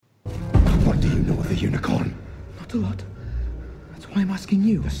know of the Unicorn? Not a lot. That's why I'm asking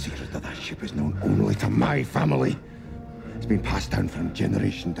you. The secret of that ship is known only to my family. It's been passed down from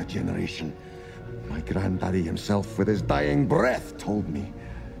generation to generation. My granddaddy himself, with his dying breath, told me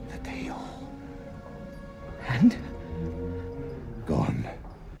the tale. And? Gone.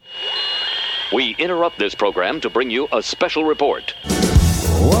 We interrupt this program to bring you a special report.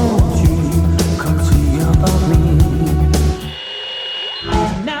 Won't you come see about me?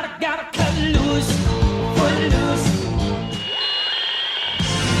 Now I gotta cut loose, foot loose.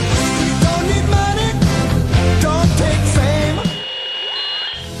 Don't need money, don't take fame.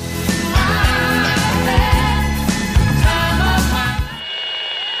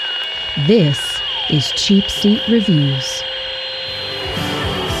 This is Cheap Seat Reviews.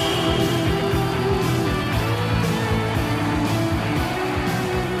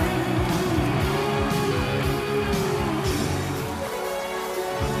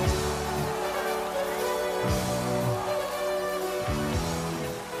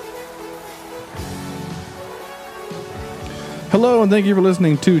 Hello, and thank you for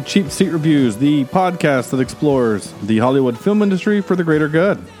listening to Cheap Seat Reviews, the podcast that explores the Hollywood film industry for the greater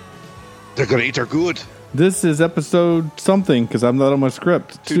good. The greater good. This is episode something, because I'm not on my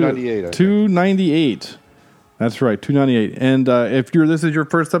script. 298. 298. That's right, 298. And if this is your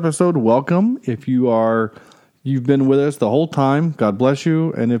first episode, welcome. If you've been with us the whole time, God bless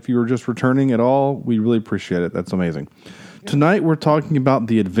you. And if you're just returning at all, we really appreciate it. That's amazing. Tonight we're talking about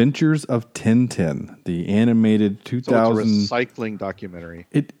The Adventures of Tintin, the animated 2000. So it's a recycling documentary.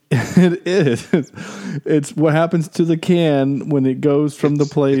 It is. It's what happens to the can when it goes from the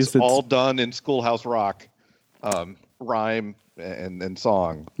place. It's all done in Schoolhouse Rock, rhyme and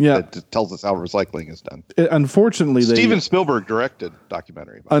song. Yeah, it tells us how recycling is done. Unfortunately, Steven Spielberg directed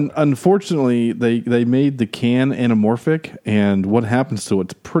documentary. Unfortunately, they made the can anamorphic, and what happens to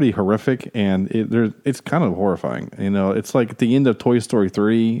it's pretty horrific, and it's kind of horrifying. You know, it's like at the end of Toy Story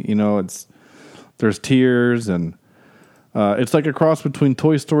 3. You know, there's tears, and it's like a cross between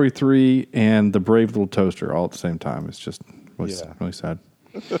Toy Story 3 and The Brave Little Toaster all at the same time. It's just really sad.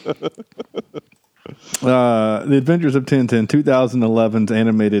 The Adventures of Tintin, 2011's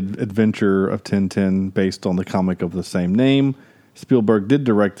animated adventure of Tintin based on the comic of the same name. Spielberg did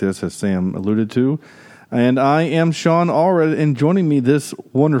direct this, as Sam alluded to. And I am Sean Allred, and joining me this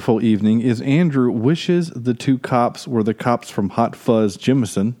wonderful evening is Andrew Wishes the two cops were the cops from Hot Fuzz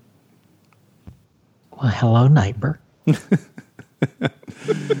Jimison. Well, hello, neighbor.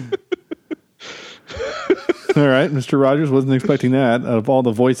 All right, Mr. Rogers, wasn't expecting that. Out of all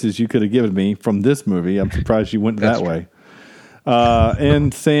the voices you could have given me from this movie, I'm surprised you went that way.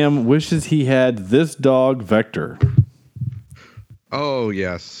 And Sam wishes he had this dog, Vector. Oh,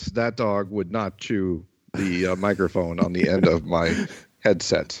 yes. That dog would not chew the microphone on the end of my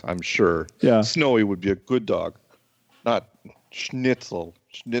headset, I'm sure. Yeah. Snowy would be a good dog. Not Schnitzel.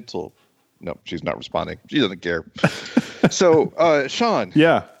 No, she's not responding. She doesn't care. So, Sean.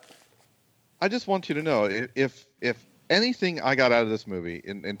 Yeah. I just want you to know, if anything I got out of this movie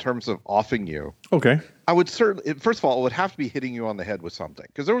in terms of offing you, okay, I would certainly, first of all, it would have to be hitting you on the head with something,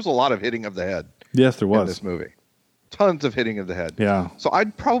 because there was a lot of hitting of the head. Yes, there was in this movie. Tons of hitting of the head. Yeah. So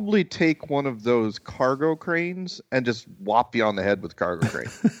I'd probably take one of those cargo cranes and just whop you on the head with cargo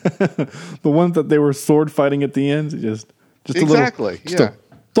crane. The ones that they were sword fighting at the end, just exactly, a little, a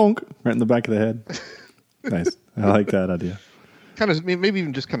thunk right in the back of the head. Nice. I like that idea. Kind of, maybe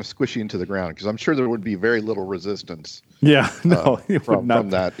even just kind of squishy into the ground, because I'm sure there would be very little resistance. Yeah, from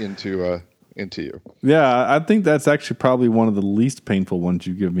that into you. Yeah, I think that's actually probably one of the least painful ones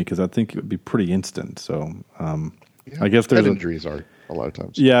you give me, because I think it would be pretty instant. So, I guess there's injuries are a lot of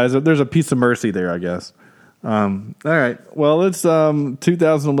times. Yeah, there's a piece of mercy there, I guess. All right, well, let's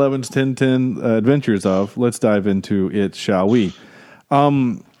 2011's Tintin Adventures of. Let's dive into it, shall we?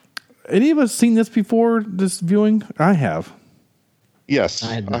 Any of us seen this before? This viewing, I have. Yes,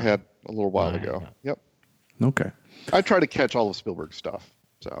 I had a little while ago. Yep. Okay. I try to catch all of Spielberg's stuff.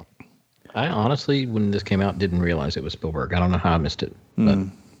 So, I honestly, when this came out, didn't realize it was Spielberg. I don't know how I missed it. But.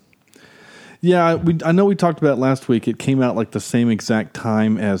 Yeah, I know we talked about it last week. It came out like the same exact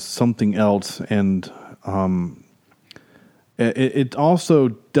time as something else, and it also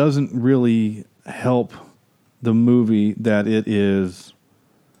doesn't really help the movie that it is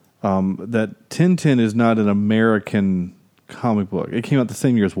that Tintin is not an American comic book. It came out the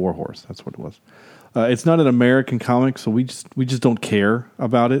same year as Warhorse. That's what it was. It's not an American comic, so we just don't care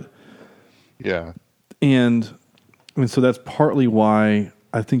about it. Yeah, and so that's partly why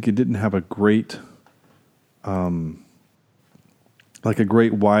I think it didn't have a great, like a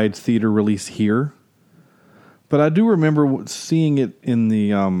great wide theater release here. But I do remember seeing it in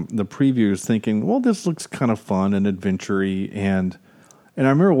the previews, thinking, "Well, this looks kind of fun and adventure-y." And I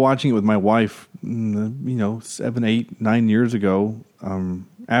remember watching it with my wife, 7, 8, 9 years ago,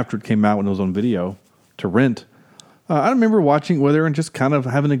 after it came out when it was on video to rent. I remember watching it with her and just kind of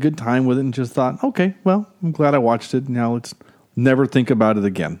having a good time with it, and just thought, "Okay, well, I'm glad I watched it. Now let's never think about it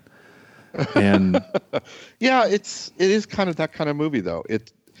again." And yeah, it is kind of that kind of movie, though.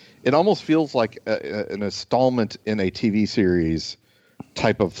 It almost feels like an installment in a TV series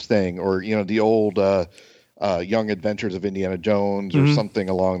type of thing, or the old Young Adventures of Indiana Jones, or something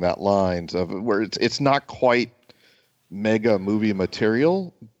along that lines of where it's not quite mega movie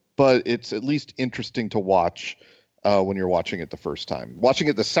material, but it's at least interesting to watch when you're watching it the first time. Watching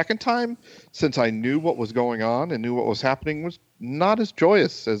it the second time, since I knew what was going on and knew what was happening, was not as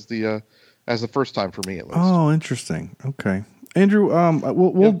joyous as the first time for me, at least. Oh, interesting. Okay. Andrew,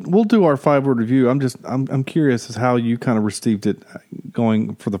 we'll do our 5-word review. I'm curious as how you kind of received it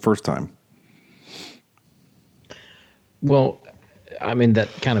going for the first time. Well, I mean, that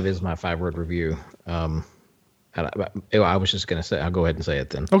kind of is my 5-word review. I was just going to say, I'll go ahead and say it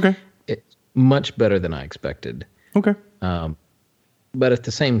then. Okay. It's much better than I expected. Okay. But at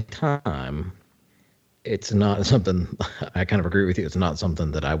the same time, it's not something, I kind of agree with you. It's not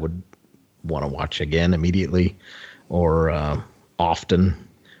something that I would want to watch again immediately or often,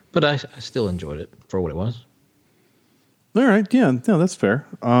 but I still enjoyed it for what it was. All right. Yeah, no, that's fair.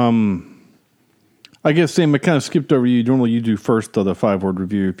 I guess, Sam, I kind of skipped over you. Normally you do first the 5-word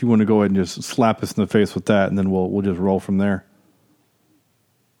review. If you want to go ahead and just slap us in the face with that, and then we'll just roll from there.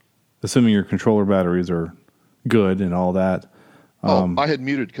 Assuming your controller batteries are good and all that. I had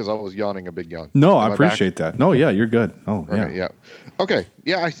muted because I was yawning a big yawn. No, I appreciate that. No, yeah, you're good. Oh, yeah. Okay, yeah. Okay.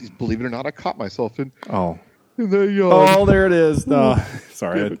 Yeah, believe it or not, I caught myself in the yawn. Oh, there it is. No,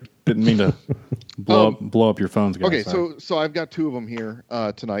 sorry, I didn't mean to blow up your phones, guys. Okay, so I've got 2 of them here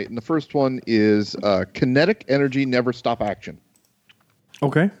tonight, and the first one is Kinetic Energy Never Stop Action.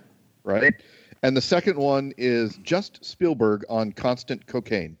 Okay. Right? And the second one is Just Spielberg on Constant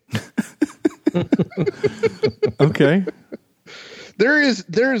Cocaine. Okay. There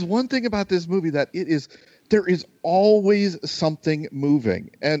is one thing about this movie that there is always something moving,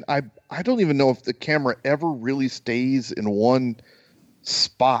 and I don't even know if the camera ever really stays in one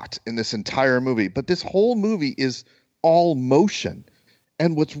spot in this entire movie, but this whole movie is all motion.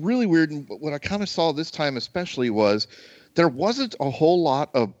 And what's really weird, and what I kind of saw this time especially, was there wasn't a whole lot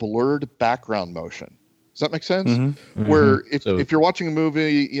of blurred background motion. Does that make sense? Mm-hmm. Where if you're watching a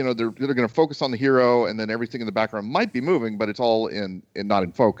movie, they're going to focus on the hero, and then everything in the background might be moving, but it's all not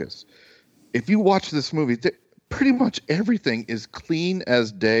in focus. If you watch this movie, pretty much everything is clean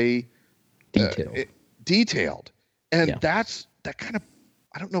as day, detailed, and that kind of,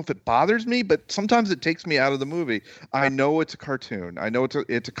 I don't know if it bothers me, but sometimes it takes me out of the movie. I know it's a cartoon, I know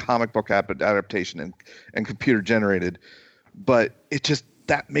it's a comic book adaptation and computer generated, but it just,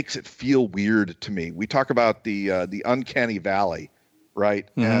 that makes it feel weird to me. We talk about the uncanny valley, right?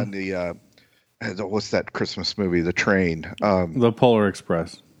 Mm-hmm. And what's that Christmas movie? The train, the Polar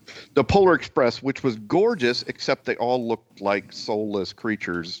Express. The Polar Express, which was gorgeous, except they all looked like soulless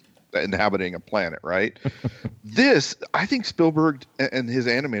creatures inhabiting a planet, right? This, I think Spielberg and his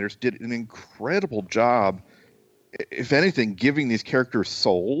animators did an incredible job, if anything, giving these characters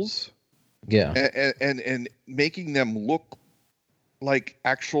souls. Yeah. And making them look like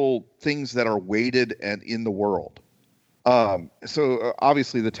actual things that are weighted and in the world. So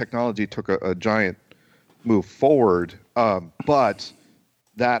obviously the technology took a giant move forward, but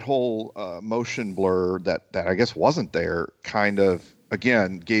that whole motion blur that I guess wasn't there kind of,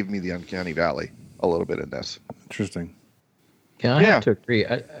 again, gave me the uncanny valley a little bit in this. Interesting. Yeah, I have to agree.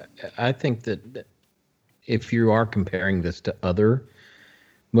 I think that if you are comparing this to other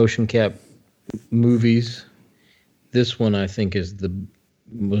motion cap movies, this one I think is the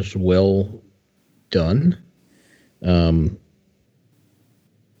most well done, and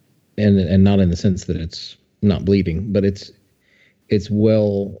not in the sense that it's not bleeding, but it's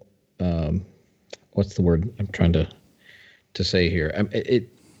well. What's the word I'm trying to say here?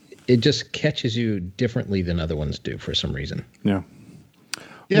 It just catches you differently than other ones do for some reason. Yeah.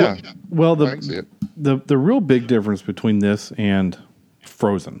 Yeah. Well, the real big difference between this and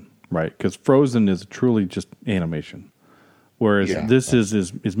Frozen, right? Because Frozen is truly just animation, whereas this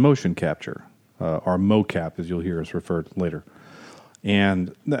is motion capture, or mocap, as you'll hear us referred later.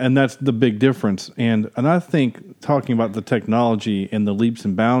 And that's the big difference. And I think, talking about the technology and the leaps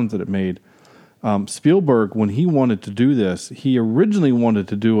and bounds that it made, Spielberg, when he wanted to do this, he originally wanted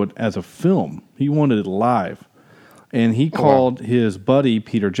to do it as a film. He wanted it live. And he called his buddy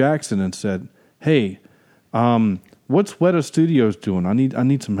Peter Jackson and said, "Hey, What's Weta Studios doing? I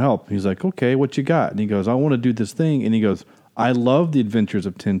need some help. He's like, okay, what you got? And he goes, I want to do this thing. And he goes, I love the Adventures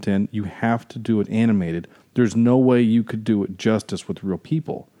of Tintin. You have to do it animated. There's no way you could do it justice with real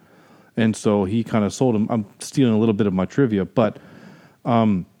people. And so he kind of sold him. I'm stealing a little bit of my trivia, but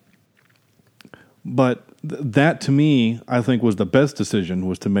that to me, I think was the best decision,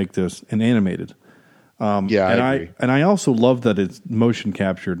 was to make this an animated. I agree. I also love that it's motion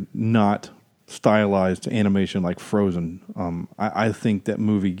captured, not stylized animation like Frozen. I think that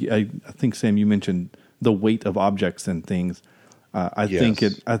movie. I think, Sam, you mentioned the weight of objects and things. I think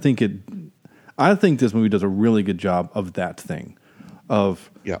this movie does a really good job of that thing,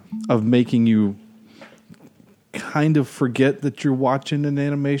 of making you kind of forget that you're watching an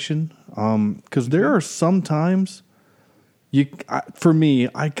animation. Because there are some times for me,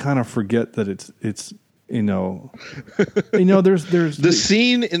 I kind of forget that it's there's the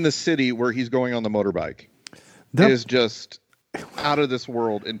scene in the city where he's going on the motorbike is just out of this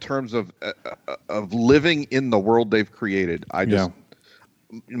world in terms of living in the world they've created.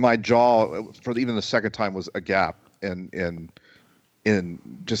 My jaw for even the second time was agape in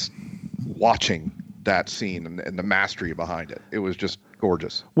just watching that scene and the mastery behind it. It was just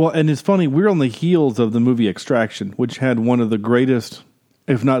gorgeous. Well, and it's funny, we're on the heels of the movie Extraction, which had one of the greatest,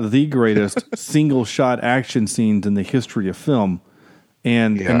 if not the greatest, single shot action scenes in the history of film.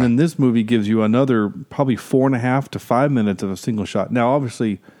 And then this movie gives you another probably 4.5 to 5 minutes of a single shot. Now,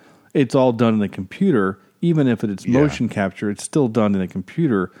 obviously, it's all done in a computer. Even if it's motion capture, it's still done in a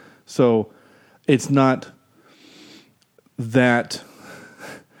computer. So it's not that...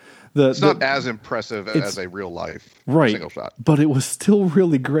 It's not as impressive as a real life single shot, but it was still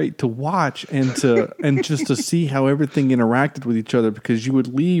really great to watch and just to see how everything interacted with each other, because you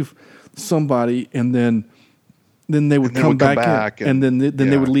would leave somebody and then they would come back in, and then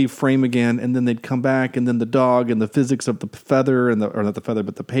they would leave frame again, and then they'd come back, and then the dog and the physics of the feather or not the feather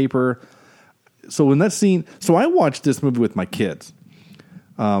but the paper. So in that scene, I watched this movie with my kids.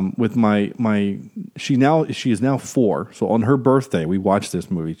 With she is now 4. So on her birthday, we watched this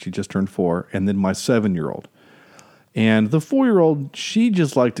movie. She just turned 4, and then my 7-year-old, and the 4-year-old, she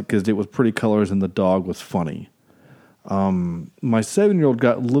just liked it because it was pretty colors and the dog was funny. My 7-year-old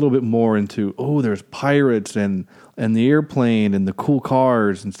got a little bit more into, there's pirates and the airplane and the cool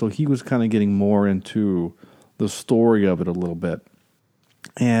cars, and so he was kind of getting more into the story of it a little bit.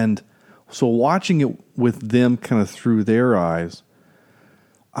 And so watching it with them kind of through their eyes,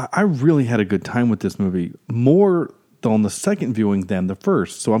 I really had a good time with this movie, more on the second viewing than the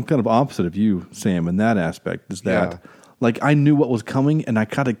first. So I'm kind of opposite of you, Sam, in that aspect, is that like I knew what was coming, and I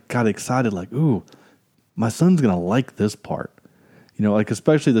kind of got excited, like, ooh, my son's going to like this part. Like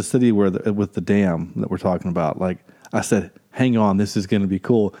especially the city with the dam that we're talking about. Like I said, hang on, this is going to be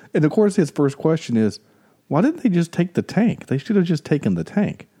cool. And of course his first question is, why didn't they just take the tank? They should have just taken the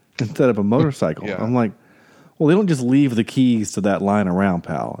tank instead of a motorcycle. I'm like, well, they don't just leave the keys to that lying around,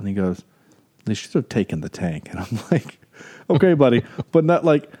 pal. And he goes, they should have taken the tank. And I'm like, okay, buddy. But not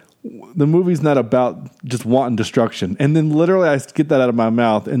like, the movie's not about just wanton destruction. And then literally I get that out of my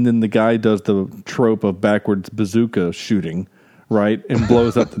mouth, and then the guy does the trope of backwards bazooka shooting, right? And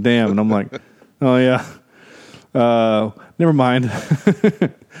blows up the dam. And I'm like, oh, yeah. Never mind.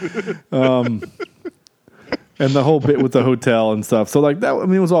 And the whole bit with the hotel and stuff. So like that, I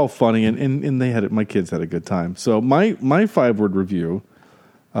mean, it was all funny, and they had it. My kids had a good time. So my 5-word review,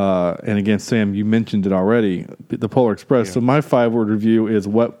 and again, Sam, you mentioned it already, the Polar Express. Yeah. So my 5-word review is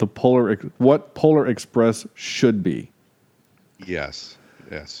what Polar Express should be. Yes.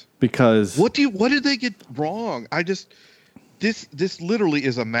 Because what did they get wrong? This literally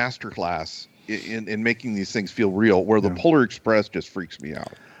is a masterclass in making these things feel real. Where the Polar Express just freaks me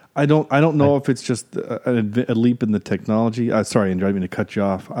out. I don't know if it's just a leap in the technology. Sorry, Andrew, I didn't mean to cut you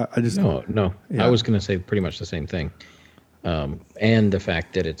off. I just no. Yeah. I was going to say pretty much the same thing, and the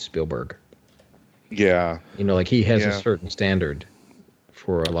fact that it's Spielberg. Yeah, like he has a certain standard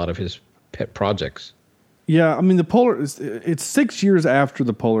for a lot of his pet projects. Yeah, I mean the Polar. It's 6 years after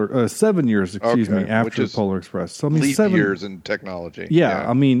the Polar. 7 years, after the Polar Express. So I mean, leap 7 years in technology. Yeah,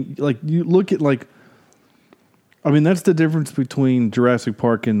 I mean, like you look at like. I mean, that's the difference between Jurassic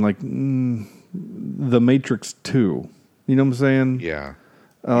Park and like The Matrix 2. You know what I'm saying? Yeah.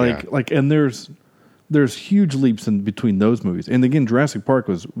 And there's huge leaps in between those movies. And again, Jurassic Park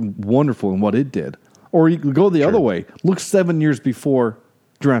was wonderful in what it did. Or you could go the other way. Look 7 years before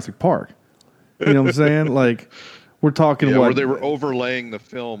Jurassic Park. You know what I'm saying? Like we're talking where they were overlaying the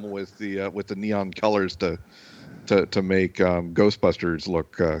film with the neon colors to make Ghostbusters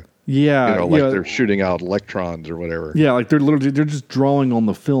look Yeah, like they're shooting out electrons or whatever. Yeah, like they're just drawing on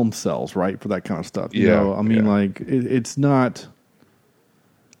the film cells, right, for that kind of stuff. You know, I mean, like it's not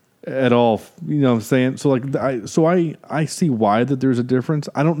at all. You know what I'm saying? So like, I see why that there's a difference.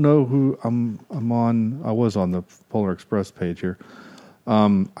 I don't know who I'm on. I was on the Polar Express page here.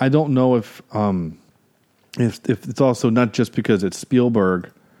 I don't know if it's also not just because it's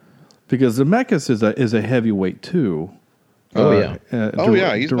Spielberg, because Zemeckis is a heavyweight too. He's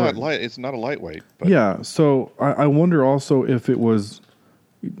not light. It's not a lightweight. But. Yeah, so I wonder also if it was,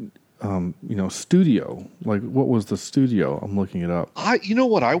 studio. Like, what was the studio? I'm looking it up. You know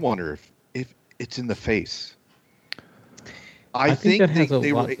what? I wonder if it's in the face. I think that has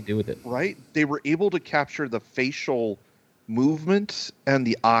a lot to do with it, right? They were able to capture the facial movements and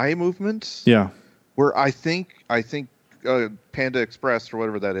the eye movements. Yeah, where I think Panda Express or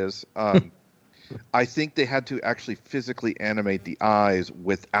whatever that is. I think they had to actually physically animate the eyes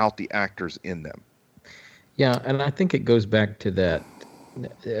without the actors in them. Yeah, and I think it goes back to that,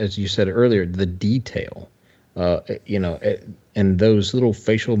 as you said earlier, the detail, and those little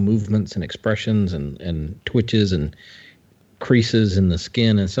facial movements and expressions and twitches and creases in the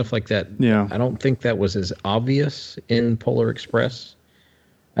skin and stuff like that. Yeah. I don't think that was as obvious in Polar Express.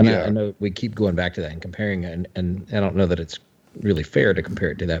 And I know we keep going back to that and comparing it, and I don't know that it's really fair to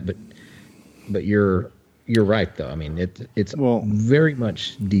compare it to that, but you're right though. I mean, it's very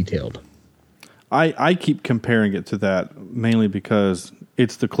much detailed. I keep comparing it to that mainly because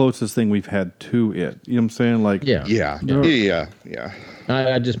it's the closest thing we've had to it. You know what I'm saying? Like, yeah.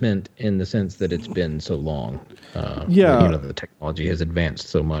 I just meant in the sense that it's been so long. The technology has advanced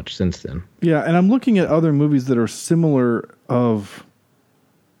so much since then. Yeah, and I'm looking at other movies that are similar of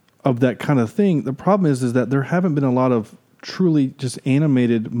that kind of thing. The problem is that there haven't been a lot of truly just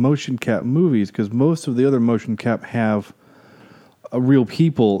animated motion cap movies, because most of the other motion cap have real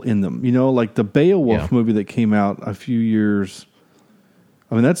people in them. You know, like the Beowulf movie that came out a few years.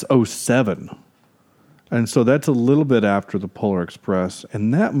 I mean, that's 2007. And so that's a little bit after the Polar Express.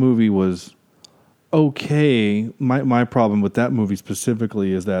 And that movie was okay. My problem with that movie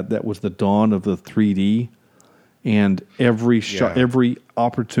specifically is that was the dawn of the 3D. And every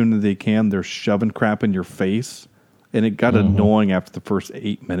opportunity they can, they're shoving crap in your face. And it got annoying after the first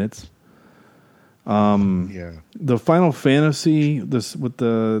 8 minutes. The Final Fantasy, this with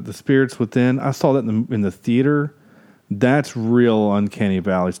the Spirits Within, I saw that in the theater. That's real Uncanny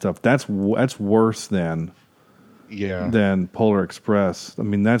Valley stuff. That's worse than Polar Express. I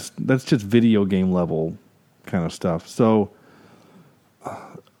mean, that's just video game level kind of stuff. So,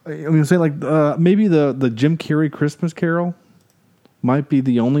 say like maybe the Jim Carrey Christmas Carol might be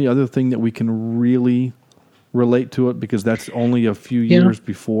the only other thing that we can really relate to it, because that's only a few years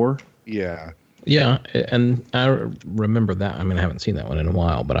before. Yeah, and I remember that. I mean, I haven't seen that one in a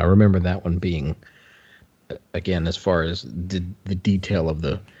while, but I remember that one being, again, as far as the detail of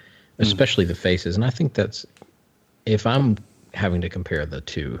especially the faces. And I think that's, if I'm having to compare the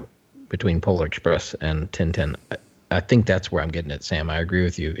two between Polar Express and Tintin, I think that's where I'm getting it, Sam. I agree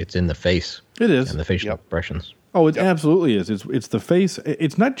with you. It's in the face. It is. And the facial expressions. Oh, it absolutely is. It's the face.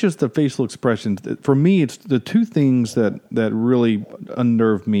 It's not just the facial expressions. For me, it's the two things that really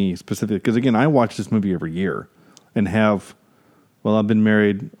unnerve me specifically. Because again, I watch this movie every year, and I've been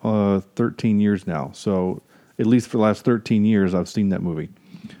married 13 years now. So at least for the last 13 years, I've seen that movie.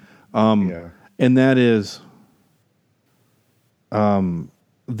 And that is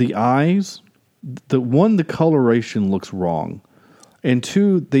the eyes. The coloration looks wrong, and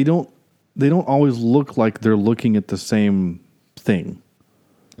two, they don't always look like they're looking at the same thing.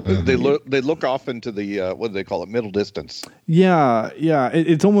 They look off into the what do they call it, middle distance. Yeah.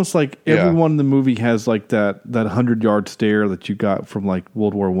 It's almost like everyone in the movie has like that 100-yard stare that you got from like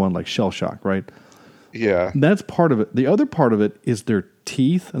World War I, like shell shock, right? Yeah, that's part of it. The other part of it is their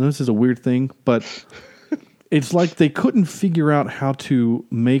teeth, and this is a weird thing, but it's like they couldn't figure out how to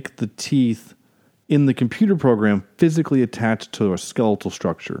make the teeth in the computer program physically attached to a skeletal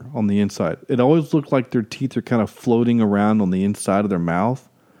structure on the inside. It always looked like their teeth are kind of floating around on the inside of their mouth.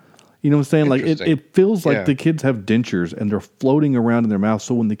 You know what I'm saying? Like it feels like the kids have dentures and they're floating around in their mouth.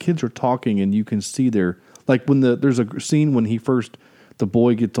 So when the kids are talking and you can see like when there's a scene when the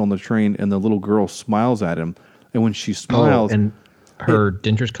boy gets on the train and the little girl smiles at him, and when she smiles, and her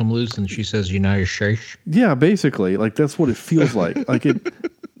dentures come loose and she says, "United States." Yeah, basically, like that's what it feels like. Like it.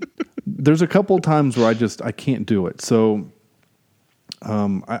 There's a couple of times where I can't do it. So,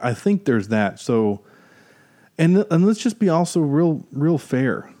 I think there's that. So, and let's just be also real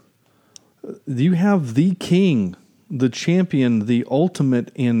fair. You have the king, the champion, the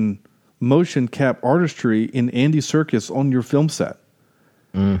ultimate in motion cap artistry in Andy Serkis on your film set.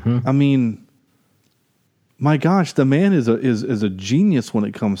 I mean, my gosh, the man is a genius when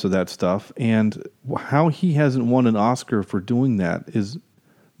it comes to that stuff, and how he hasn't won an Oscar for doing that is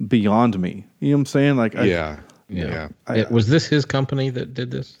beyond me. You know what I'm saying? Like, Was this his company that did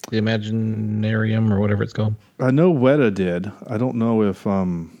this? The Imaginarium or whatever it's called? I know Weta did. I don't know if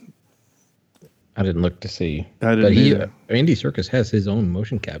I didn't look to see. I didn't either. Andy Serkis has his own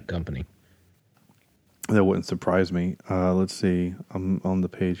motion cap company. That wouldn't surprise me. Let's see. I'm on the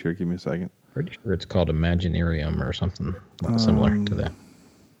page here. Give me a second. Pretty sure it's called Imaginarium or something similar to that.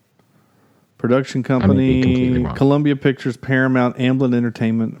 Production company, Columbia Pictures, Paramount, Amblin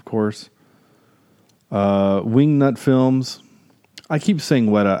Entertainment, of course. Wingnut Films. I keep saying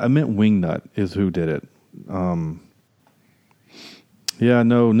Weta. I meant Wingnut is who did it.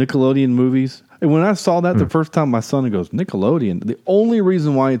 Nickelodeon movies. And when I saw that the first time, my son goes, Nickelodeon. The only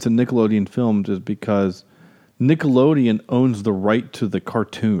reason why it's a Nickelodeon film is because Nickelodeon owns the right to the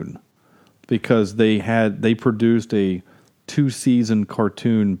cartoon. Because they produced a 2-season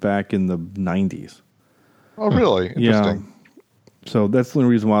cartoon back in the 90s. Oh, really? Interesting. Yeah. So that's the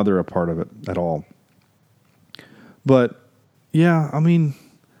only reason why they're a part of it at all. But yeah, I mean,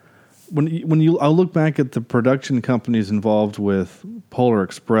 I look back at the production companies involved with Polar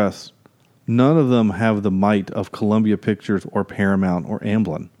Express, none of them have the might of Columbia Pictures or Paramount or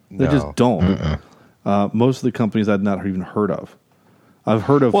Amblin. They just don't. Most of the companies I'd not even heard of. I've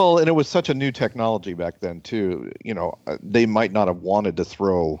heard of. Well, and it was such a new technology back then too. You know, they might not have wanted to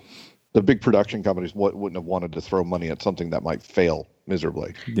throw. The big production companies wouldn't have wanted to throw money at something that might fail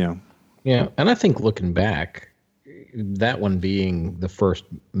miserably. Yeah. Yeah, and I think looking back, that one being the first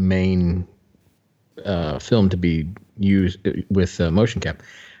main film to be used with motion cap,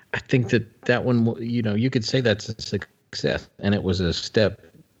 I think that one, you could say that's a success, and it was a step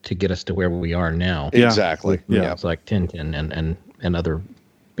to get us to where we are now. Yeah. Exactly. Yeah, it's like Tintin and other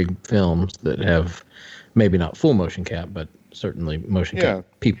big films that have maybe not full motion cap, but certainly motion cap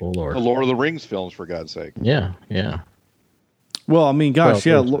people, or the Lord of the Rings films, for God's sake. Yeah. Well, I mean, gosh,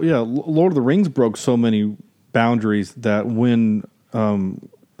 Lord of the Rings broke so many boundaries that when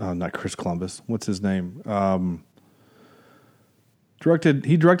not Chris Columbus, what's his name?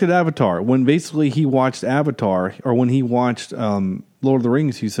 He directed Avatar. When basically he watched Avatar, or when he watched Lord of the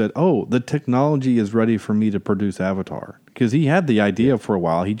Rings, he said, "Oh, the technology is ready for me to produce Avatar." Because he had the idea for a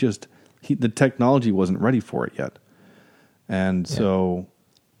while. The technology wasn't ready for it yet. And so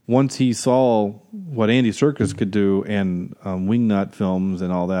once he saw what Andy Serkis could do and Wingnut Films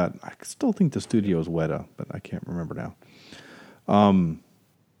and all that, I still think the studio is Weta, but I can't remember now.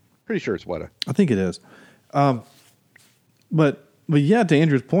 Pretty sure it's Weta. I think it is. But yeah, to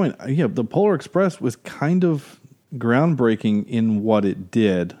Andrew's point, the Polar Express was kind of groundbreaking in what it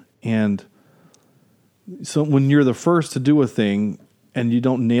did. And so when you're the first to do a thing and you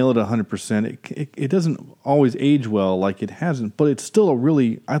don't nail it 100%, it doesn't always age well like it hasn't, but it's still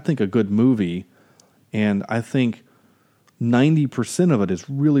I think, a good movie. And I think 90% of it is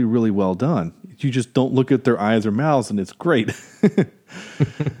really, really well done. You just don't look at their eyes or mouths, and it's great.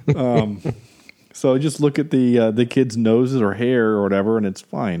 So just look at the kids' noses or hair or whatever, and it's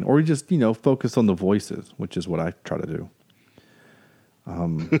fine. Or you just focus on the voices, which is what I try to do.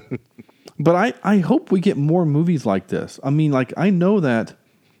 But I hope we get more movies like this. I mean, like, I know that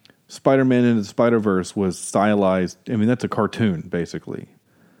Spider-Man Into the Spider-Verse was stylized. I mean, that's a cartoon basically.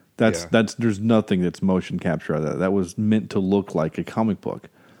 That's there's nothing that's motion capture out of that. That was meant to look like a comic book.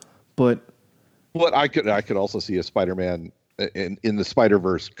 But I could also see a Spider-Man in the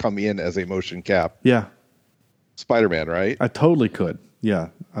Spider-Verse come in as a motion cap. Yeah. Spider-Man, right? I totally could. Yeah.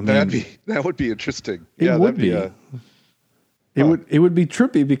 I mean, that would be interesting. It would be. It would be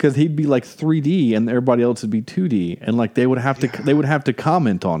trippy because he'd be like 3D and everybody else would be 2D, and like they would have to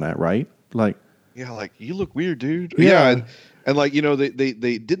comment on that, right? Like, like, you look weird, dude. Yeah. And like, they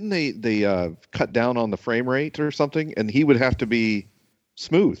cut down on the frame rate or something, and he would have to be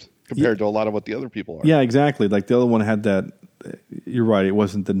smooth compared to a lot of what the other people are. Yeah, exactly. Like the other one had that. You're right. It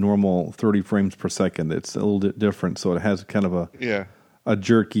wasn't the normal 30 frames per second. It's a little bit different, so it has kind of a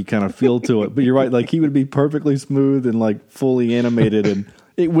jerky kind of feel to it. But you're right. Like, he would be perfectly smooth and like fully animated, and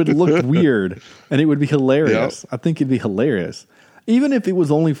it would look weird, and it would be hilarious. Yep. I think it'd be hilarious, even if it was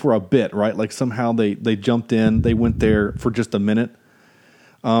only for a bit, right? Like somehow they jumped in, they went there for just a minute.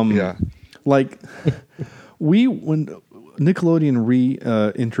 Like when Nickelodeon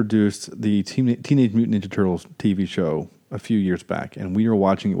reintroduced the Teenage Mutant Ninja Turtles TV show a few years back, and we were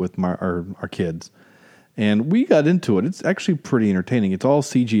watching it with our kids, and we got into it. It's actually pretty entertaining. It's all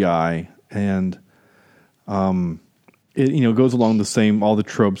CGI, and it goes along all the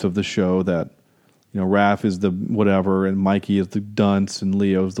tropes of the show that Raph is the whatever, and Mikey is the dunce, and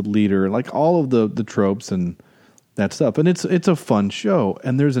Leo's the leader, like all of the tropes and that stuff. And it's a fun show.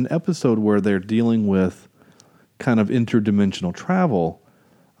 And there's an episode where they're dealing with kind of interdimensional travel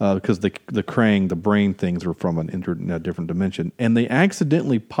because the Krang, the brain things, are from a different dimension, and they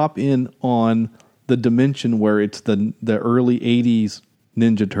accidentally pop in on the dimension where it's the early 80s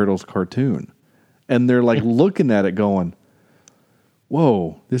Ninja Turtles cartoon, and they're like looking at it going,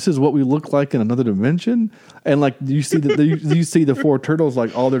 whoa, this is what we look like in another dimension. And like you see you see the four turtles,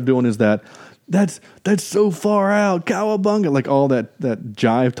 like all they're doing is that's so far out, cowabunga, like all that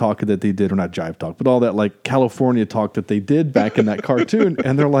jive talk that they did, or not jive talk, but all that like California talk that they did back in that cartoon.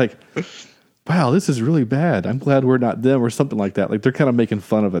 And they're like, wow, this is really bad. I'm glad we're not them, or something like that. Like they're kind of making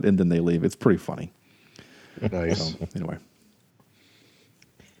fun of it, and then they leave. It's pretty funny. Nice. So, anyway.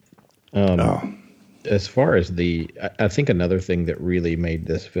 As far as I think another thing that really made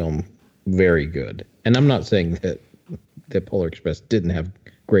this film very good, and I'm not saying that Polar Express didn't have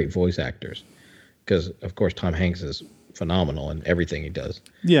great voice actors, because of course Tom Hanks is phenomenal in everything he does.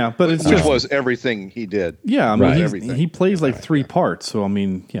 Yeah, but it's Which was everything he did. Yeah, I mean, Everything. he plays like three parts, so I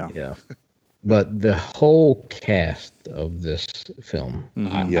mean, yeah. Yeah. But the whole cast of this film,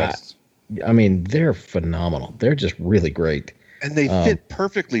 Yes. I mean, they're phenomenal. They're just really great. And they fit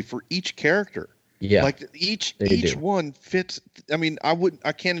perfectly for each character. Yeah. Like each do. one fits. I mean, I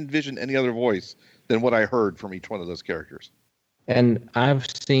can't envision any other voice than what I heard from each one of those characters. And I've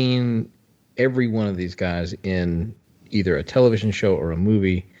seen every one of these guys in either a television show or a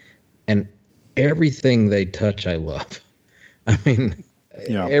movie, and everything they touch, I love. I mean,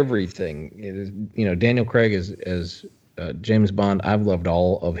 everything. It is, Daniel Craig as James Bond. I've loved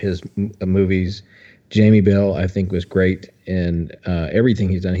all of his movies. Jamie Bell, I think, was great in everything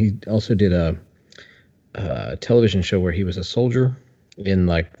he's done. He also did a television show where he was a soldier in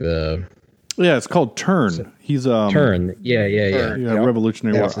like the... Yeah, it's called Turn. He's Turn. Yeah.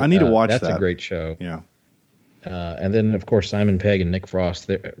 Revolutionary War. I need to watch that. That's a great show. Yeah. And then of course Simon Pegg and Nick Frost.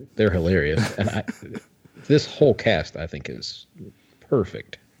 They're hilarious. And this whole cast, I think, is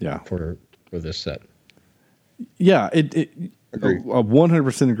perfect. Yeah. For this set. Yeah, it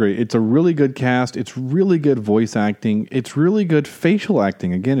 100% agree. It's a really good cast. It's really good voice acting. It's really good facial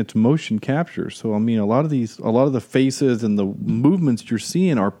acting. Again, it's motion capture. So I mean, a lot of the faces and the movements you're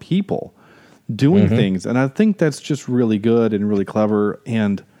seeing are people doing things, and I think that's just really good and really clever.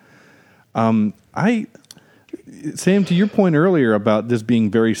 And Sam, to your point earlier about this being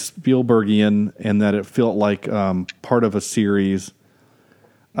very Spielbergian and that it felt like part of a series,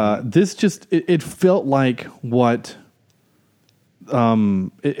 this just it felt like what.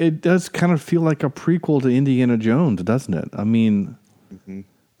 It does kind of feel like a prequel to Indiana Jones, doesn't it? I mean,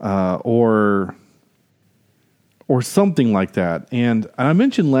 or something like that. And I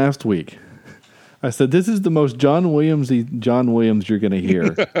mentioned last week, I said, this is the most John Williams you're going to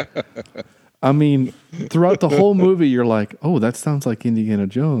hear. I mean, throughout the whole movie, you're like, oh, that sounds like Indiana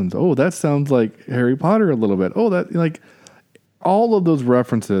Jones. Oh, that sounds like Harry Potter a little bit. Oh, that, like, all of those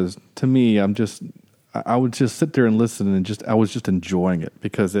references, to me, I would just sit there and listen, and I was just enjoying it,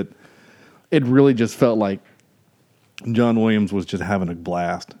 because it really just felt like John Williams was just having a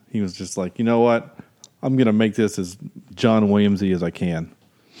blast. He was just like, you know what? I'm going to make this as John Williamsy as I can.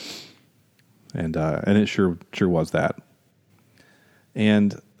 And it sure was that.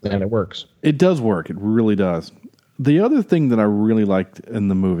 And it works. It does work. It really does. The other thing that I really liked in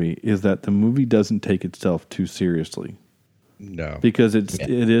the movie is that the movie doesn't take itself too seriously. No. Because it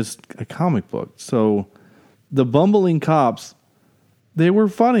is a comic book. So the bumbling cops, they were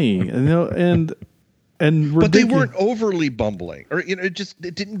funny, and but they weren't overly bumbling, or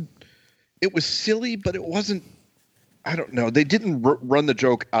it was silly, but it wasn't. I don't know. They didn't run the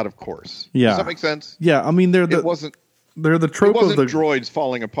joke out of course. Yeah. Does that make sense? Yeah. I mean, they're the trope of the droids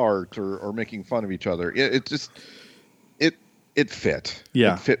falling apart or making fun of each other. It fit.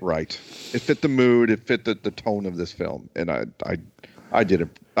 Yeah. It fit right. It fit the mood. It fit the tone of this film. And I did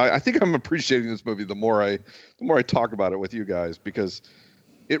it. I think I'm appreciating this movie the more I talk about it with you guys, because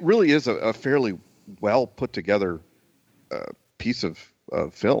it really is a fairly well put together piece of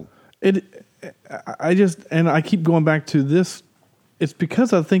film. I keep going back to this. It's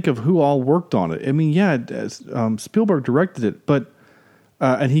because I think of who all worked on it. I mean, Spielberg directed it, but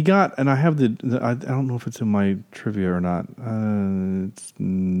and he got, and I have I don't know if it's in my trivia or not. It's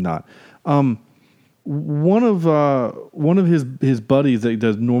not. One of his buddies that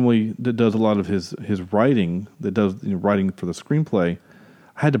does a lot of his writing, that does writing for the screenplay,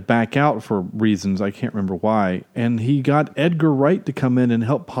 had to back out for reasons I can't remember why, and he got Edgar Wright to come in and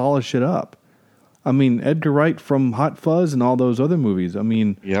help polish it up. I mean, Edgar Wright from Hot Fuzz and all those other movies. I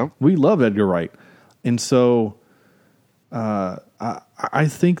mean, we love Edgar Wright. And so I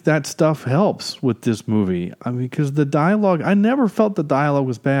think that stuff helps with this movie. I mean, because the dialogue, I never felt the dialogue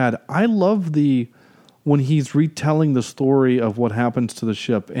was bad. I love when he's retelling the story of what happens to the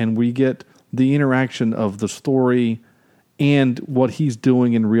ship, and we get the interaction of the story and what he's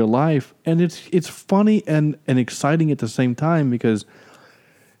doing in real life. And it's funny and exciting at the same time, because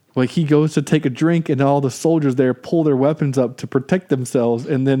like he goes to take a drink and all the soldiers there pull their weapons up to protect themselves,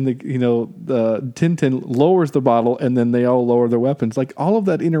 and then the Tintin lowers the bottle and then they all lower their weapons. Like all of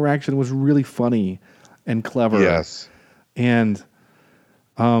that interaction was really funny and clever. Yes. And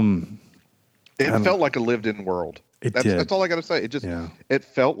it felt like a lived-in world. That's all I got to say. It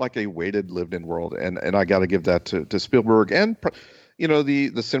felt like a weighted lived-in world, and I got to give that to Spielberg and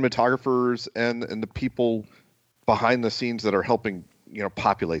the cinematographers and the people behind the scenes that are helping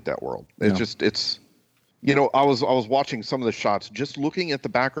populate that world. It's I was watching some of the shots, just looking at the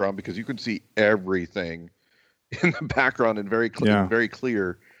background, because you can see everything in the background and very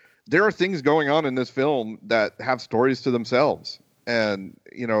clear. There are things going on in this film that have stories to themselves, and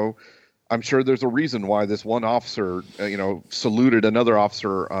I'm sure there's a reason why this one officer, saluted another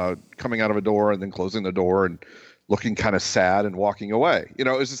officer coming out of a door and then closing the door and looking kind of sad and walking away.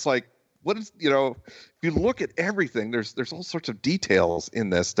 It's just like, what is, if you look at everything, there's all sorts of details in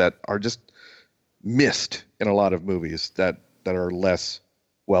this that are just missed in a lot of movies that are less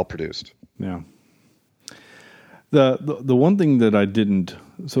well produced. Yeah. The one thing that I didn't,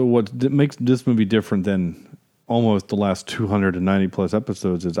 so what makes this movie different than almost the last 290 plus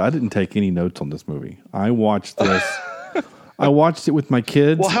episodes is I didn't take any notes on this movie. I watched this. I watched it with my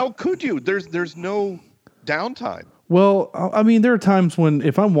kids. Well, how could you? There's no downtime. Well, I mean, there are times when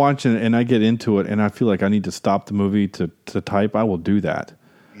if I'm watching it and I get into it and I feel like I need to stop the movie to type, I will do that.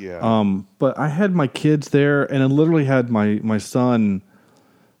 Yeah. But I had my kids there, and I literally had my son.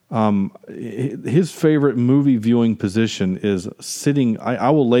 His favorite movie viewing position is sitting. I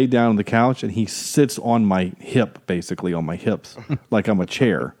will lay down on the couch, and he sits on my hip, basically on my hips, like I'm a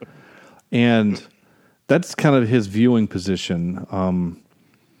chair, and that's kind of his viewing position.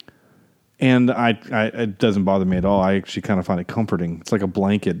 And it doesn't bother me at all. I actually kind of find it comforting. It's like a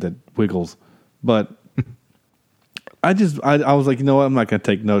blanket that wiggles. But I was like, what? I'm not going to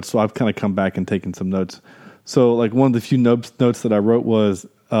take notes. So I've kind of come back and taken some notes. So like one of the few notes that I wrote was,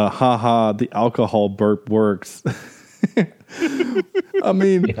 haha, the alcohol burp works. I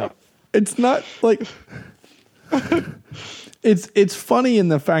mean, It's not like it's funny in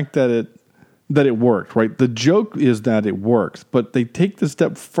the fact that it worked, right? The joke is that it works, but they take the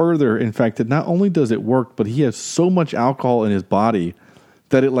step further. In fact, that not only does it work, but he has so much alcohol in his body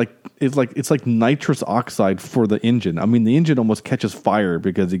that it's like nitrous oxide for the engine. I mean, the engine almost catches fire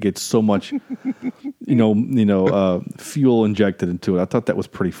because it gets so much, fuel injected into it. I thought that was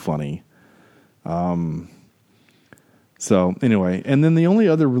pretty funny. So anyway, and then the only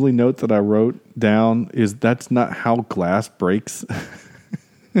other really note that I wrote down is that's not how glass breaks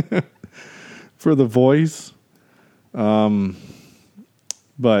for the voice.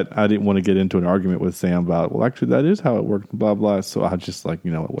 But I didn't want to get into an argument with Sam about, well, actually, that is how it worked, blah, blah. So I was just like,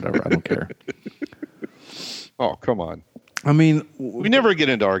 whatever. I don't care. Oh, come on. I mean, we never get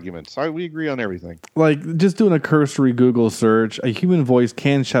into arguments. We agree on everything. Like just doing a cursory Google search, a human voice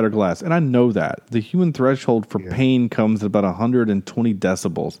can shatter glass. And I know that. The human threshold for pain comes at about 120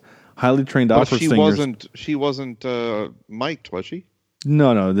 decibels. Highly trained opera singers. She wasn't mic'd, was she?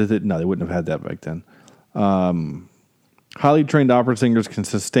 No, they wouldn't have had that back then. Highly trained opera singers can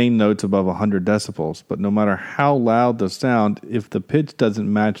sustain notes above 100 decibels, but no matter how loud the sound, if the pitch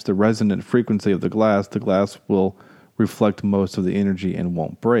doesn't match the resonant frequency of the glass will reflect most of the energy and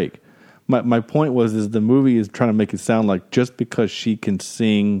won't break. My point is the movie is trying to make it sound like just because she can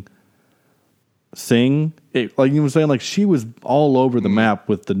sing it, like you were saying, like she was all over the map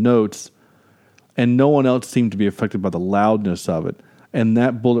with the notes, and no one else seemed to be affected by the loudness of it. And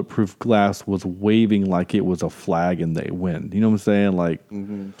that bulletproof glass was waving like it was a flag in the wind. You know what I'm saying? Like,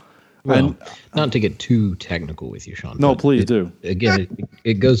 well, not to get too technical with you, Sean. No, please do. Again,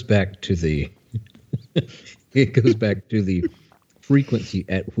 it goes back to the frequency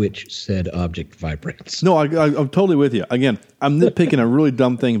at which said object vibrates. No, I'm totally with you. Again, I'm nitpicking a really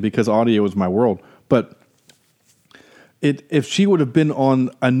dumb thing because audio is my world, but. If she would have been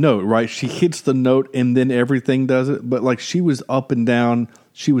on a note, right? She hits the note and then everything does it. But like she was up and down,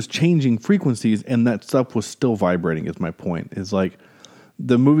 she was changing frequencies, and that stuff was still vibrating. Is my point? Is like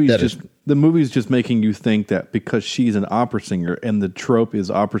the movie's just making you think that because she's an opera singer, and the trope is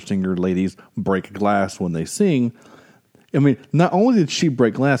opera singer ladies break glass when they sing. I mean, not only did she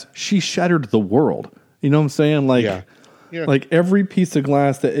break glass, she shattered the world. You know what I'm saying? Like, Yeah. Like every piece of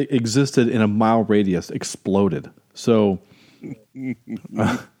glass that existed in a mile radius exploded. So,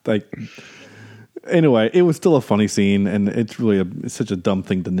 like, anyway, it was still a funny scene, and it's really it's such a dumb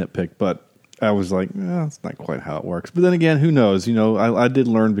thing to nitpick. But I was like, that's not quite how it works. But then again, who knows? You know, I did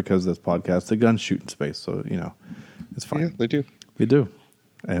learn because of this podcast the guns shoot in space, so you know, it's fine. Yeah, they do. They do,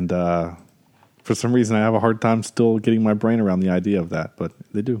 and for some reason, I have a hard time still getting my brain around the idea of that, but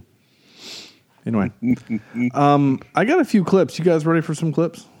they do. Anyway, I got a few clips. You guys ready for some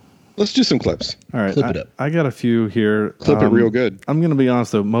clips? Let's do some clips. All right, Clip it up. I got a few here. Clip it real good. I'm going to be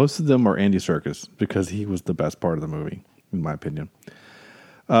honest, though. Most of them are Andy Serkis because he was the best part of the movie, in my opinion.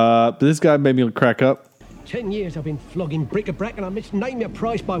 But this guy made me crack up. 10 years I've been flogging bric-a-brac and I missed name your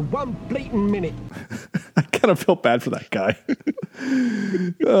price by one bleating minute. I kind of felt bad for that guy.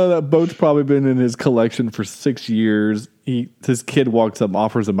 That boat's probably been in his collection for 6 years. This kid walks up,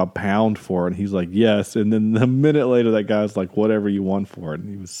 offers him £1 for it, and he's like, yes. And then a minute later, that guy's like, whatever you want for it. And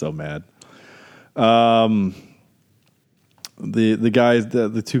he was so mad. The guys,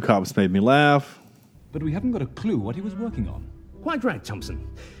 the two cops made me laugh. But we haven't got a clue what he was working on. Quite right, Thompson.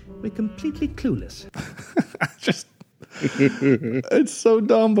 We're completely clueless. It's so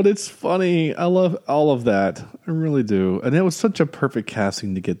dumb, but it's funny. I love all of that. I really do. And it was such a perfect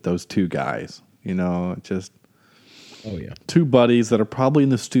casting to get those two guys. You know, just Oh yeah, two buddies that are probably in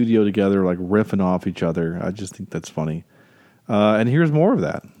the studio together, like riffing off each other. I just think that's funny. And here's more of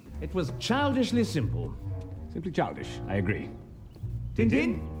that. It was childishly simple. Simply childish, I agree.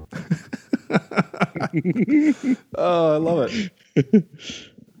 Tintin? Oh, I love it.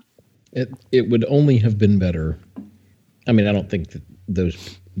 It would only have been better. I mean, I don't think that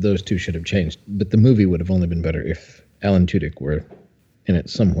those two should have changed, but the movie would have only been better if Alan Tudyk were in it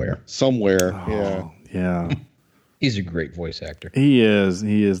somewhere. Yeah. He's a great voice actor. He is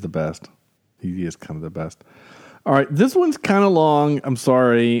the best. He is kind of the best. All right, this one's kind of long. I'm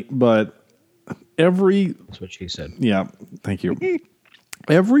sorry, but that's what she said. Yeah, thank you.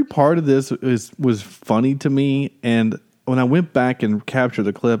 Every part of this was funny to me, and when I went back and captured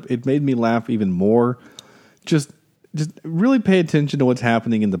the clip, it made me laugh even more. Just really pay attention to what's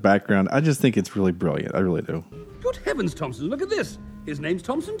happening in the background. I just think it's really brilliant. I really do. Good heavens, Thompson, look at this. His name's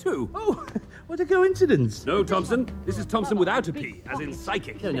Thompson, too. Oh, what a coincidence. No, Thompson, this is Thompson without a P, as in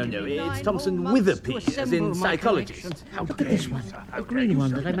psychic. No, it's Thompson with a P, as in psychology. Look at this one. The green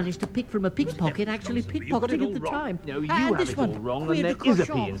one that I managed to pick from a pickpocket actually pickpocketing at the time. No, you have it all wrong, and there is a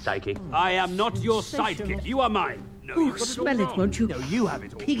P in psychic. I am not your sidekick. You are mine. No, oh, smell it, won't you? No, you have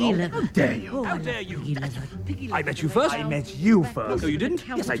it all Piggy wrong. leather. How dare you? Oh, How dare you? Piggy leather. Piggy leather. I met you first. I met you first. No, you didn't.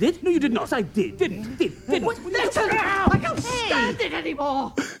 Yes, I did. No, you did not. Yes, I did. Didn't. Listen! I can't stand it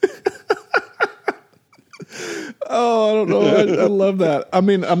anymore! Oh, I don't know. I love that. I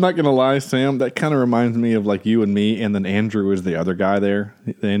mean, I'm not going to lie, Sam. That kind of reminds me of like you and me, and then Andrew is the other guy there.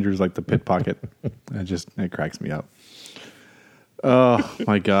 Andrew's like the pickpocket. It cracks me up. Oh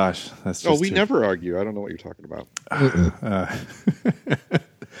my gosh, that's just we never argue. I don't know what you're talking about.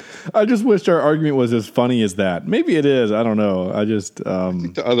 I just wish our argument was as funny as that. Maybe it is. I don't know. I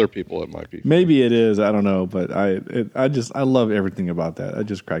think to other people it might be. Maybe it is. I don't know. But I love everything about that. It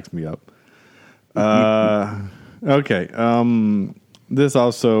just cracks me up. Okay. This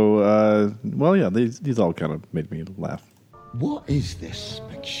also. These all kind of made me laugh. What is this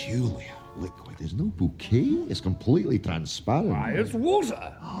peculiar liquid? There's no bouquet. It's completely transparent. Why, it's water.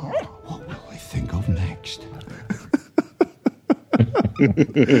 What will I think of next?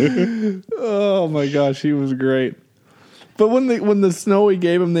 Oh my gosh, he was great. But when the Snowy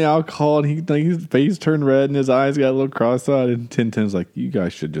gave him the alcohol and his face turned red and his eyes got a little cross-eyed, and Tintin's like, "You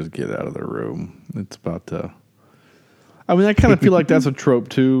guys should just get out of the room." It's about to. I mean, I kind of feel like that's a trope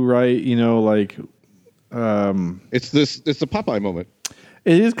too, right? You know, like it's the Popeye moment.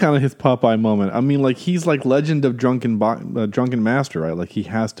 It is kind of his Popeye moment. I mean, like he's like Legend of Drunken Master, right? Like he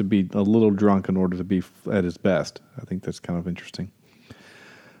has to be a little drunk in order to be at his best. I think that's kind of interesting.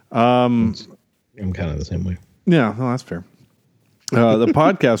 I'm kind of the same way. Yeah, no, that's fair. The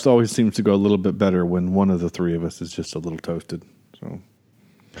podcast always seems to go a little bit better when one of the three of us is just a little toasted. So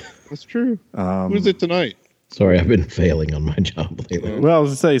that's true. Who's it tonight? Sorry, I've been failing on my job lately. Well, I was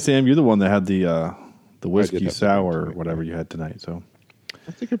going to say, Sam, you're the one that had the whiskey sour or whatever you had tonight. So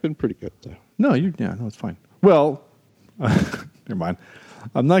I think I've been pretty good though. No, it's fine. Well, never mind.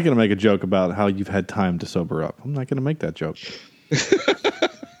 I'm not going to make a joke about how you've had time to sober up. I'm not going to make that joke.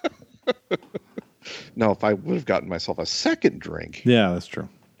 No, if I would have gotten myself a second drink. Yeah, that's true.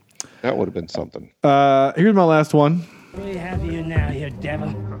 That would have been something. Here's my last one. We have you now, you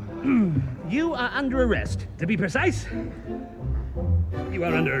devil. You are under arrest. To be precise, you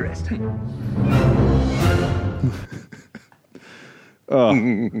are under arrest.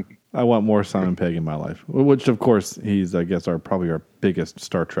 I want more Simon Pegg in my life. Which, of course, he's, I guess, probably our biggest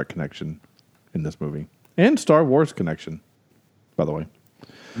Star Trek connection in this movie. And Star Wars connection, by the way.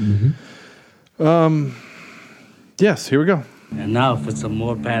 Yes, here we go. And now for some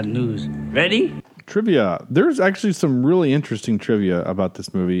more bad news. Ready? Trivia. There's actually some really interesting trivia about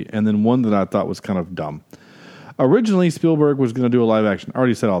this movie, and then one that I thought was kind of dumb. Originally, Spielberg was going to do a live action. I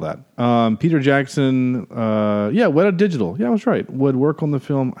already said all that. Peter Jackson, Weta Digital. Yeah, I was right. Would work on the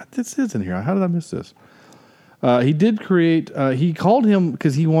film. This is in here. How did I miss this? He did create, he called him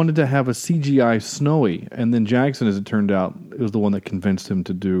because he wanted to have a CGI Snowy, and then Jackson, as it turned out, it was the one that convinced him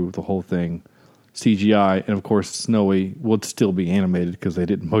to do the whole thing CGI, and of course, Snowy would still be animated because they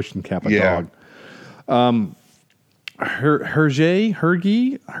didn't motion cap a dog. Hergé,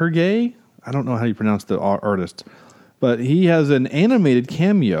 I don't know how you pronounce the artist, but he has an animated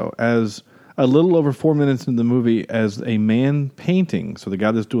cameo as a little over 4 minutes in the movie as a man painting. So the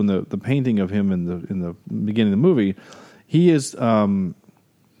guy that's doing the painting of him in the beginning of the movie, he is.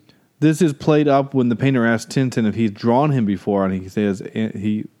 This is played up when the painter asks Tintin if he's drawn him before, and he says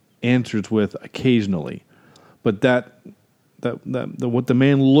he answers with occasionally, but that what the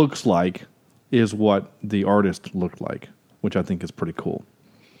man looks like is what the artist looked like, which I think is pretty cool.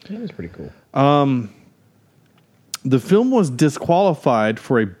 That is pretty cool. The film was disqualified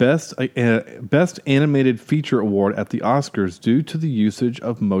for a Best Animated Feature award at the Oscars due to the usage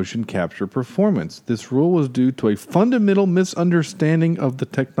of motion capture performance. This rule was due to a fundamental misunderstanding of the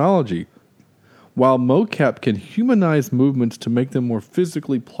technology. While mocap can humanize movements to make them more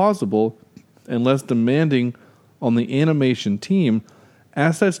physically plausible and less demanding on the animation team,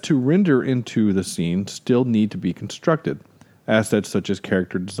 assets to render into the scene still need to be constructed. Assets such as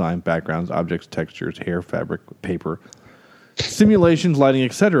character design, backgrounds, objects, textures, hair, fabric, paper, simulations, lighting,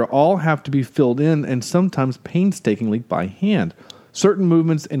 etc. all have to be filled in and sometimes painstakingly by hand. Certain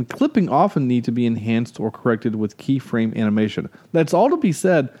movements and clipping often need to be enhanced or corrected with keyframe animation. That's all to be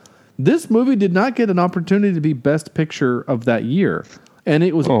said. This movie did not get an opportunity to be Best Picture of that year. And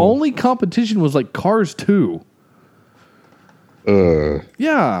it was only competition was like Cars 2.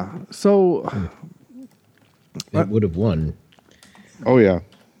 Yeah, so... It would have won. Oh, yeah.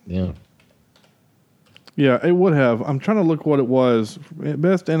 Yeah. Yeah, it would have. I'm trying to look what it was.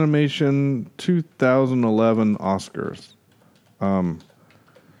 Best Animation 2011 Oscars. No,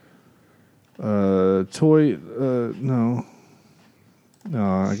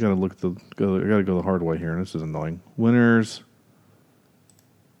 I gotta look I gotta go the hard way here. This is annoying. Winners,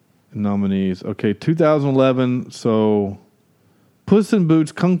 nominees. Okay, 2011. So, Puss in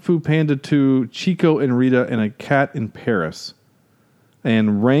Boots, Kung Fu Panda 2, Chico and Rita, and A Cat in Paris.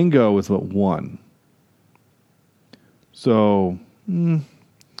 And Rango is what won. So,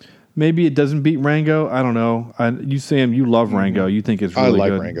 maybe it doesn't beat Rango. I don't know. You, Sam, you love Rango. You think it's really good. I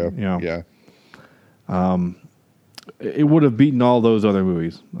like Rango. Yeah. It would have beaten all those other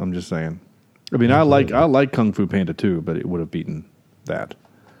movies. I'm just saying. I mean, I like Kung Fu Panda 2, but it would have beaten that.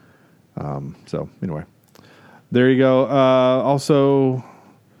 So, anyway. There you go. Also,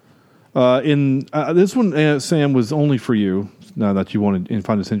 in this one, Sam, was only for you. Now that you wanted and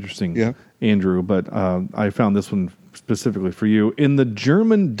find this interesting, Andrew, but I found this one specifically for you. In the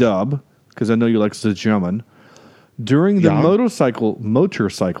German dub, because I know you like the German, during the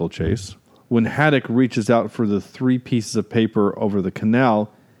motorcycle chase, when Haddock reaches out for the 3 pieces of paper over the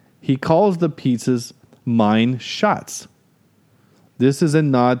canal, he calls the pieces mine shots. This is a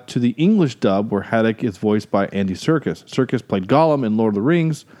nod to the English dub where Haddock is voiced by Andy Serkis. Serkis played Gollum in Lord of the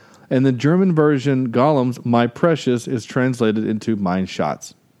Rings, and the German version, Gollum's My Precious, is translated into Mine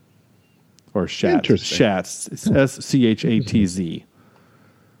Shots. Or Shatz. Shatz. It's Schatz.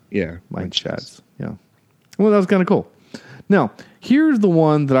 Yeah. Mine Shots. Yeah. Well, that was kind of cool. Now, here's the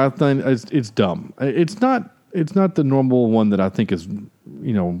one that I think it's dumb. It's not the normal one that I think is,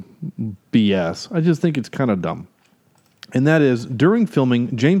 BS. I just think it's kind of dumb. And that is, during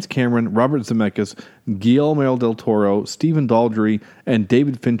filming, James Cameron, Robert Zemeckis, Guillermo del Toro, Stephen Daldry, and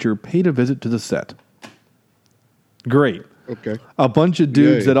David Fincher paid a visit to the set. Great. Okay. A bunch of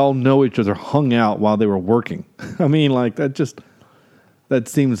dudes that all know each other hung out while they were working. I mean, like, that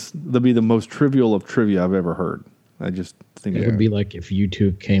seems to be the most trivial of trivia I've ever heard. I just think it would be like if you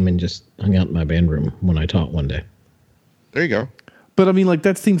two came and just hung out in my band room when I taught one day. There you go. But I mean, like,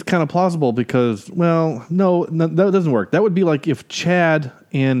 that seems kind of plausible because, well, no, that doesn't work. That would be like if Chad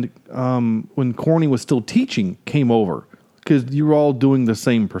and when Corny was still teaching came over because you were all doing the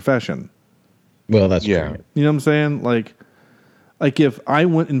same profession. Well, that's true. You know what I'm saying? Like if I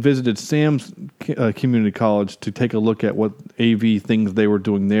went and visited Sam's community college to take a look at what AV things they were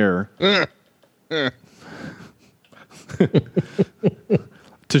doing there.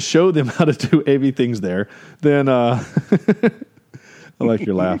 to show them how to do AV things there, then I like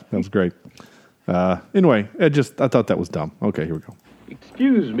your laugh. That was great. Anyway, I thought that was dumb. Okay, here we go.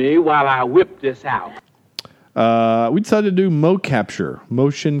 Excuse me while I whip this out. We decided to do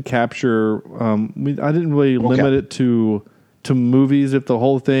motion capture. I didn't really limit it to movies. If the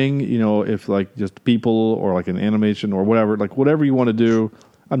whole thing, if like just people or like an animation or whatever, like whatever you want to do,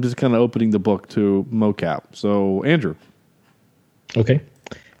 I'm just kind of opening the book to mocap. So, Andrew. Okay.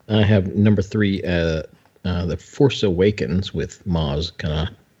 I have number 3, The Force Awakens with Maz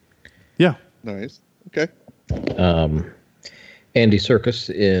Kanata. Yeah. Nice. Okay. Andy Serkis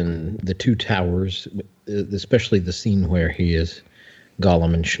in The Two Towers, especially the scene where he is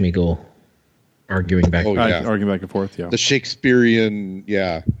Gollum and Schmeagol arguing back and forth. Yeah. The Shakespearean.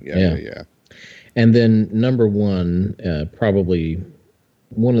 Yeah. And then number 1, probably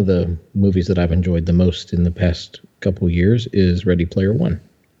one of the movies that I've enjoyed the most in the past couple of years is Ready Player One.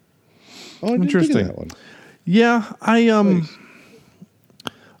 Oh, interesting. That one. Yeah, I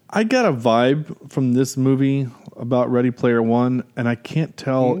got a vibe from this movie about Ready Player One, and I can't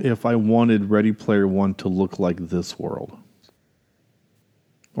tell if I wanted Ready Player One to look like this world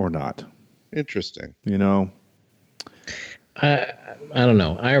or not. Interesting. I don't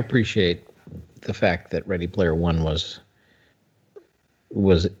know. I appreciate the fact that Ready Player One was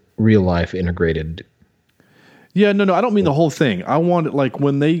real life integrated. Yeah, no, I don't mean the whole thing. I want it like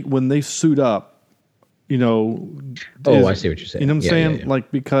when they suit up, I see what you're saying. You know what I'm saying? Yeah.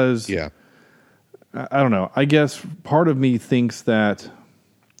 Like, because I don't know. I guess part of me thinks that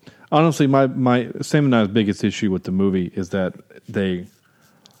honestly, my Sam and I's biggest issue with the movie is that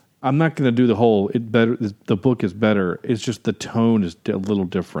I'm not going to do the whole the book is better. It's just the tone is a little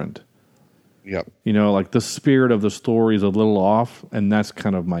different. Yep. Like the spirit of the story is a little off, and that's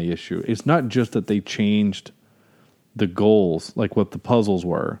kind of my issue. It's not just that they changed the goals, like what the puzzles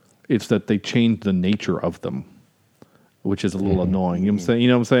were. It's that they changed the nature of them, which is a little annoying. You know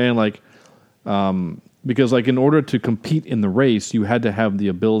what I'm saying? Like, because like in order to compete in the race, you had to have the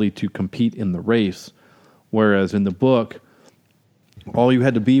ability to compete in the race, whereas in the book, all you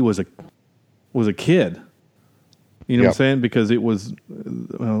had to be was a kid. You know what I'm saying? Because it was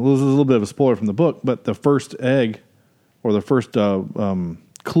a little bit of a spoiler from the book, but the first egg or the first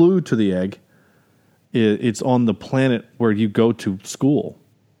clue to the egg, it's on the planet where you go to school.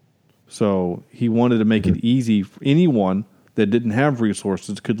 So he wanted to make it easy for anyone that didn't have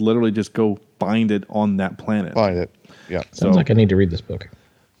resources could literally just go find it on that planet. Find it. Yeah. Sounds like I need to read this book.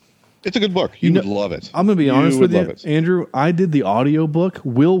 It's a good book. You would love it. I'm going to be honest with you, Andrew. I did the audio book.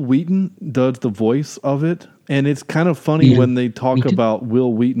 Will Wheaton does the voice of it. And it's kind of funny when they talk about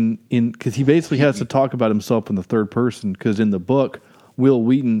Will Wheaton because he basically has to talk about himself in the third person. Because in the book, Will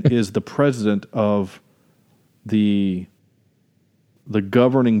Wheaton is the president of the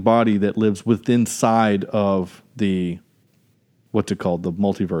governing body that lives inside of the what's it called? The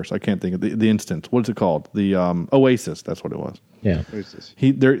multiverse. I can't think of the instance. What's it called? The Oasis. That's what it was. Yeah. Oasis.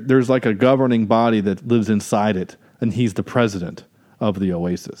 There's like a governing body that lives inside it, and he's the president of the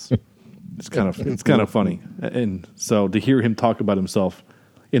Oasis. It's kind of funny, and so to hear him talk about himself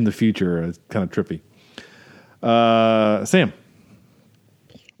in the future is kind of trippy. Sam.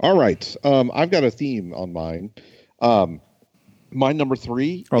 All right, I've got a theme on mine. My number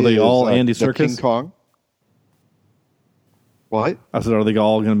 3 are they all Andy Serkis? King Kong. What? I said, are they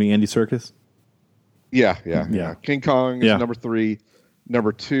all going to be Andy Serkis? Yeah. King Kong is number 3.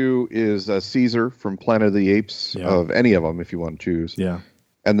 Number 2 is Caesar from Planet of the Apes. Of any of them, if you want to choose. Yeah.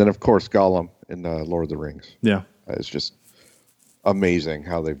 And then, of course, Gollum in Lord of the Rings. Yeah. It's just amazing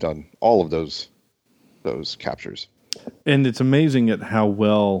how they've done all of those captures. And it's amazing at how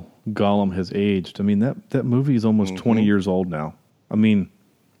well Gollum has aged. I mean, that movie is almost 20 years old now. I mean,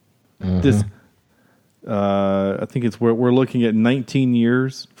 this. I think it's we're looking at 19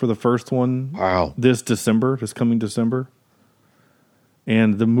 years for the first one. Wow! This coming December,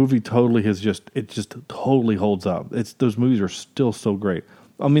 and the movie totally totally holds up. Those movies are still so great.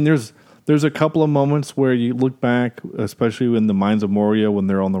 I mean, there's a couple of moments where you look back, especially in the Mines of Moria when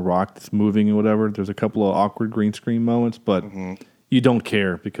they're on the rock that's moving and whatever. There's a couple of awkward green screen moments, but you don't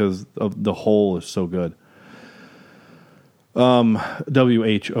care because of the whole is so good. WHOLE,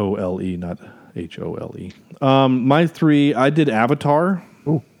 not HOLE. My 3, I did Avatar.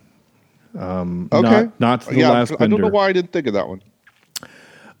 Ooh. Okay. Not the last Bender. I don't know why I didn't think of that one.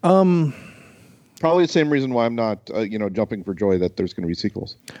 Probably the same reason why I'm not, jumping for joy that there's going to be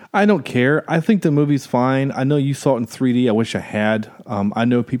sequels. I don't care. I think the movie's fine. I know you saw it in 3D. I wish I had. I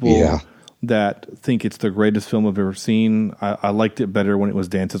know people that think it's the greatest film I've ever seen. I liked it better when it was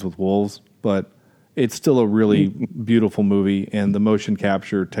Dances with Wolves, but it's still a really beautiful movie, and the motion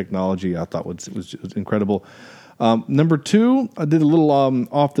capture technology I thought was incredible. Number 2, I did a little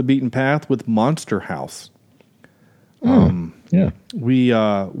off the beaten path with Monster House. Yeah,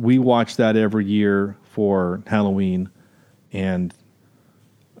 we watch that every year for Halloween, and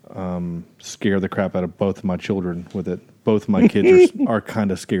scare the crap out of both of my children with it. Both of my kids are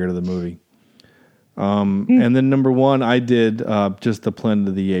kind of scared of the movie. And then number 1, I did just the Planet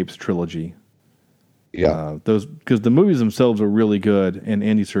of the Apes trilogy. Yeah, those, because the movies themselves are really good, and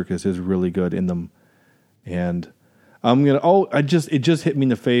Andy Serkis is really good in them. And I'm gonna. It just hit me in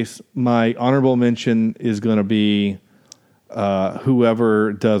the face. My honorable mention is gonna be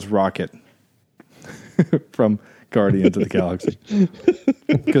whoever does Rocket from Guardians of the Galaxy,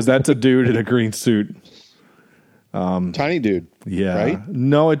 because that's a dude in a green suit. Tiny dude. Yeah. Right?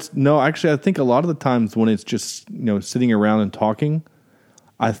 No. Actually, I think a lot of the times when it's just sitting around and talking,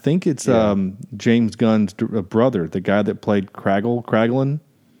 I think it's James Gunn's brother, the guy that played Kraglin.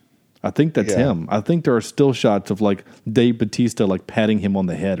 I think that's him. I think there are still shots of like Dave Bautista like patting him on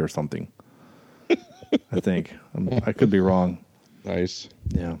the head or something. I think I could be wrong. Nice.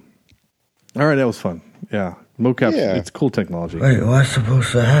 Yeah. All right, that was fun. Yeah, mocap. Yeah. It's cool technology. Wait, what's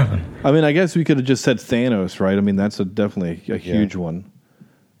supposed to happen? I mean, I guess we could have just said Thanos, right? I mean, that's definitely a huge one.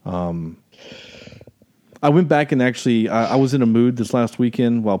 I went back and actually, I was in a mood this last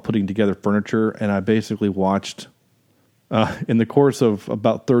weekend while putting together furniture, and I basically watched, in the course of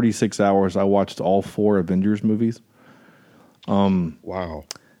about 36 hours, I watched all 4 Avengers movies. Wow.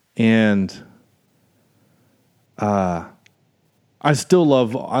 And I still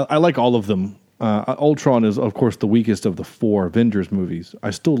love, I like all of them. Ultron is, of course, the weakest of the 4 Avengers movies.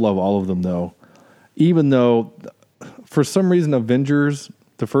 I still love all of them, though. Even though, for some reason, Avengers,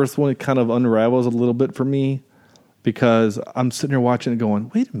 the first one, it kind of unravels a little bit for me, because I'm sitting here watching it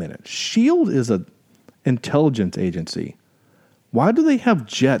going, wait a minute, S.H.I.E.L.D. is an intelligence agency. Why do they have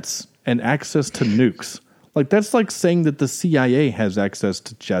jets and access to nukes? Like, that's like saying that the CIA has access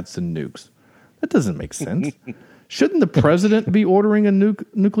to jets and nukes. That doesn't make sense. Shouldn't the president be ordering a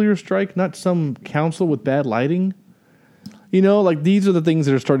nuclear strike, not some council with bad lighting? Like, these are the things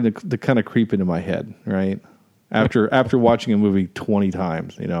that are starting to kind of creep into my head, right? After watching a movie 20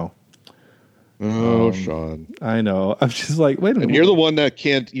 times, Sean. I know. I'm just like, wait a minute. And you're the one that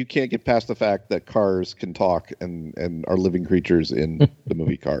can't get past the fact that cars can talk and are living creatures in the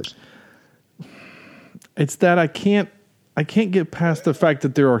movie Cars. It's that I can't get past the fact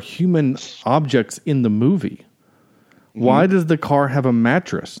that there are human objects in the movie. Why does the car have a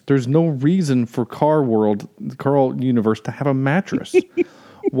mattress? There's no reason for Car Universe to have a mattress.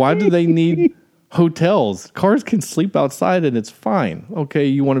 Why do they need hotels? Cars can sleep outside and it's fine. Okay,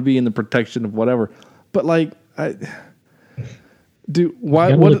 you want to be in the protection of whatever. But like, look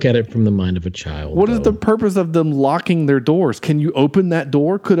at it from the mind of a child. What is the purpose of them locking their doors? Can you open that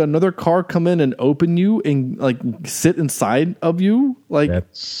door? Could another car come in and open you and like sit inside of you? Like,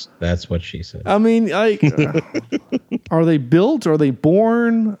 that's what she said. I mean, like, are they built? Are they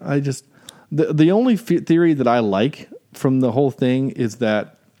born? The only theory that I like from the whole thing is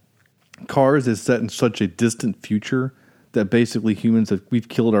that Cars is set in such a distant future that basically we've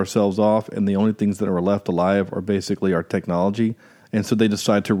killed ourselves off, and the only things that are left alive are basically our technology. And so they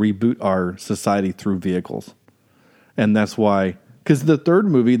decide to reboot our society through vehicles. And that's why, because the third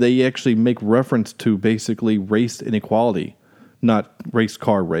movie, they actually make reference to basically race inequality. Not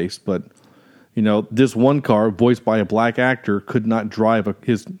car race, but, this one car voiced by a black actor could not drive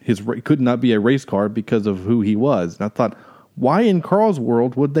could not be a race car because of who he was. And I thought, why in Carl's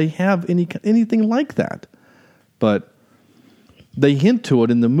world would they have anything like that? But they hint to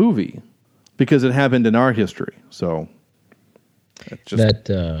it in the movie because it happened in our history. So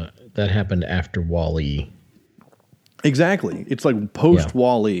that happened after WALL-E. Exactly. It's like post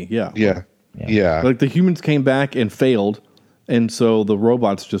WALL-E. Yeah. Like the humans came back and failed, and so the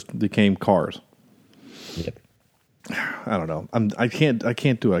robots just became cars. Yep. I don't know. I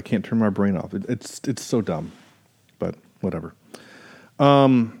can't do it. I can't turn my brain off. It's so dumb. But whatever.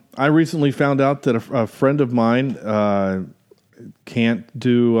 I recently found out that a friend of mine can't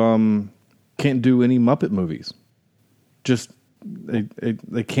do any Muppet movies. Just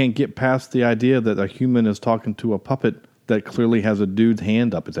they can't get past the idea that a human is talking to a puppet that clearly has a dude's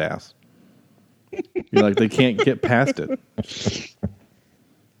hand up his ass. You're like, they can't get past it.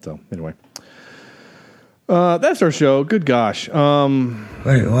 So anyway, that's our show. Good gosh.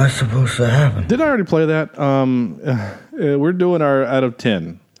 Wait, what's supposed to happen? Did I already play that? We're doing our out of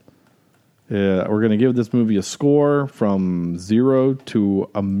 10. We're going to give this movie a score from 0 to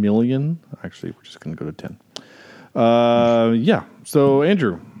 1,000,000. Actually, we're just going to go to 10. Yeah. So,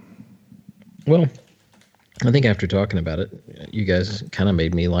 Andrew. Well, I think after talking about it, you guys kind of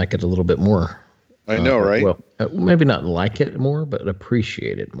made me like it a little bit more. I know, right? Well, maybe not like it more, but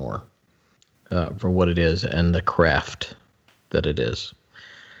appreciate it more for what it is and the craft that it is.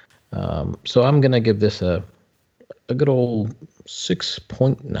 So I'm going to give this a good old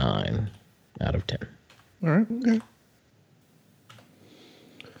 6.9 out of 10. All right.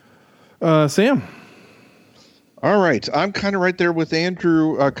 Okay. Sam. All right. I'm kind of right there with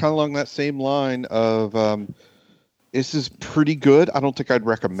Andrew, kind of along that same line of this is pretty good. I don't think I'd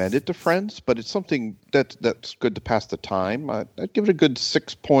recommend it to friends, but it's something that's good to pass the time. I'd give it a good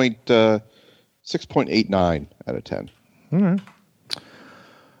 6.89 out of 10.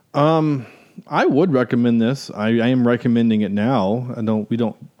 All right. I would recommend this. I am recommending it now. We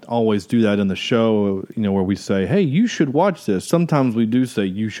don't always do that in the show, where we say, "Hey, you should watch this." Sometimes we do say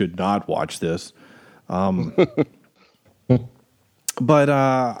you should not watch this. But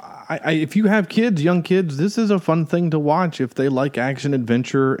if you have kids, young kids, this is a fun thing to watch if they like action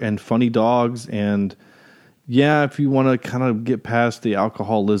adventure and funny dogs. And if you want to kind of get past the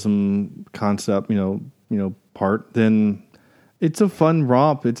alcoholism concept, part, then it's a fun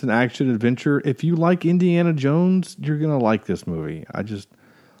romp. It's an action adventure. If you like Indiana Jones, you're going to like this movie.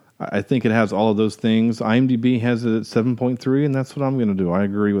 I think it has all of those things. IMDb has it at 7.3, and that's what I'm going to do. I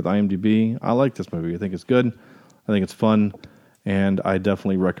agree with IMDb. I like this movie. I think it's good. I think it's fun, and I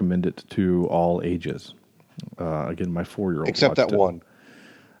definitely recommend it to all ages. Again, my 4-year-old except that one.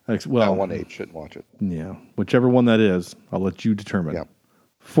 That one age shouldn't watch it. Yeah, whichever one that is, I'll let you determine. Yeah.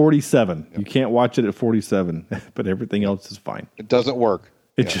 47. Yep. You can't watch it at 47, but everything else is fine. It doesn't work.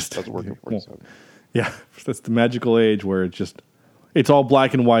 It doesn't work at 47. Yeah, that's the magical age where it's all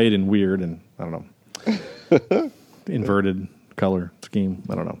black and white and weird and I don't know, inverted color scheme.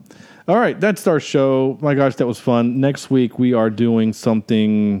 I don't know. All right, that's our show. My gosh, that was fun. Next week we are doing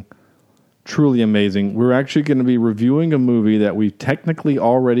something truly amazing. We're actually going to be reviewing a movie that we technically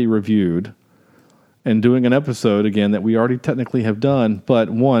already reviewed and doing an episode again that we already technically have done.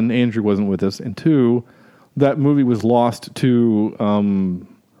 But one, Andrew wasn't with us, and two, that movie was lost to time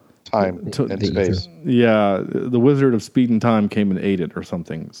and space. Yeah, the Wizard of Speed and Time came and ate it or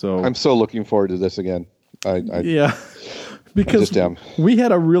something. So I'm so looking forward to this again. Because we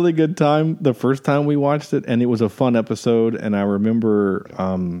had a really good time the first time we watched it, and it was a fun episode. And I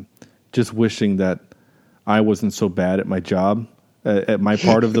remember just wishing that I wasn't so bad at my job, at my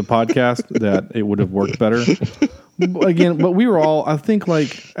part of the podcast, that it would have worked better. Again, but we were all, I think,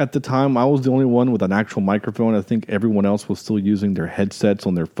 like at the time, I was the only one with an actual microphone. I think everyone else was still using their headsets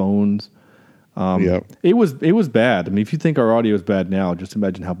on their phones. It was bad. I mean, if you think our audio is bad now, just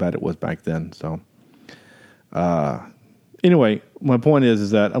imagine how bad it was back then. So, anyway, my point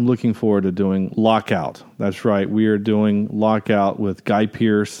is that I'm looking forward to doing Lockout. That's right. We are doing Lockout with Guy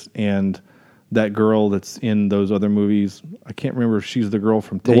Pearce and that girl that's in those other movies. I can't remember if she's the girl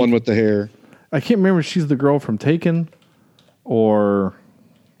from Taken. The one with the hair. I can't remember if she's the girl from Taken or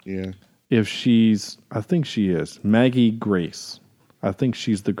if she's, I think she is, Maggie Grace. I think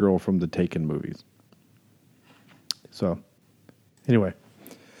she's the girl from the Taken movies. So, anyway.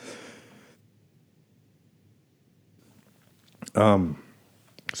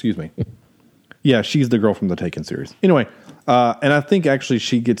 Excuse me. Yeah, she's the girl from the Taken series. Anyway, and I think actually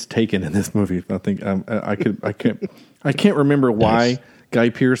she gets taken in this movie. I think I can't remember why Guy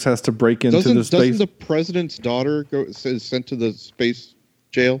Pearce has to break into the space. Doesn't the president's daughter is sent to the space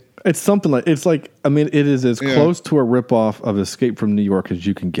jail? It's something like it is as close to a ripoff of Escape from New York as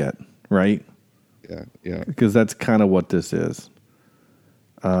you can get, right? Yeah. Because that's kind of what this is.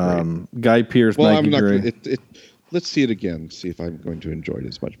 Guy Pearce, Maggie Gray. Let's see it again, see if I'm going to enjoy it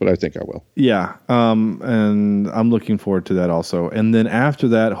as much, but I think I will. Yeah, and I'm looking forward to that also. And then after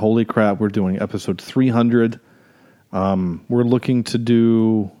that, holy crap, we're doing episode 300. We're looking to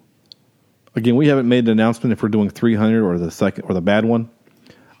do, again, we haven't made an announcement if we're doing 300 or the second or the bad one.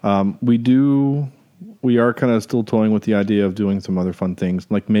 We are kind of still toying with the idea of doing some other fun things.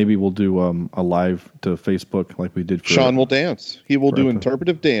 Like maybe we'll do a live to Facebook like we did for Sean will dance. He will do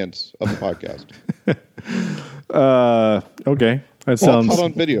interpretive dance of the podcast. Okay. That sounds caught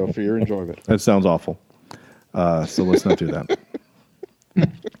on video for your enjoyment. That sounds awful. So let's not do that.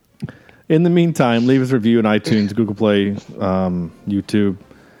 In the meantime, leave us a review on iTunes, Google Play, YouTube.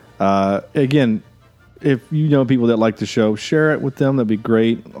 Again, if you know people that like the show, share it with them. That'd be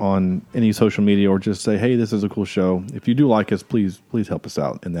great on any social media, or just say, hey, this is a cool show. If you do like us, please help us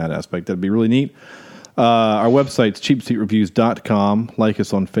out in that aspect. That'd be really neat. Our website's cheapseatreviews.com. Like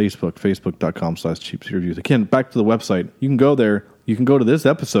us on Facebook, facebook.com/cheapseatreviews. Again, back to the website. You can go there. You can go to this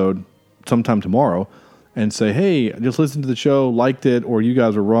episode sometime tomorrow and say, hey, I just listened to the show, liked it, or you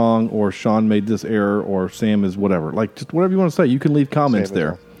guys are wrong, or Sean made this error, or Sam is whatever. Like, just whatever you want to say. You can leave comments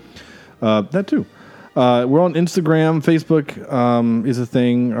there. That too. We're on Instagram. Facebook is a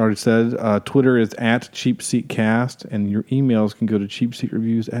thing, I already said. Twitter is @CheapSeatCast, and your emails can go to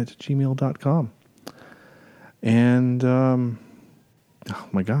cheapseatreviews@gmail.com. And, oh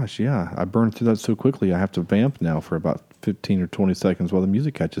my gosh, yeah. I burned through that so quickly. I have to vamp now for about 15 or 20 seconds while the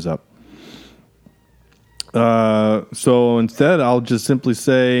music catches up. So instead, I'll just simply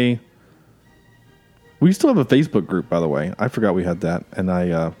say, we still have a Facebook group, by the way. I forgot we had that, and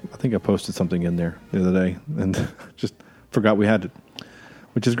I think I posted something in there the other day, and just forgot we had it,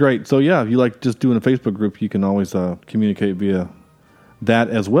 which is great. So yeah, if you like just doing a Facebook group, you can always communicate via that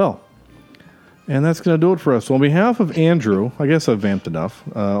as well. And that's going to do it for us. So on behalf of Andrew, I guess I've vamped enough.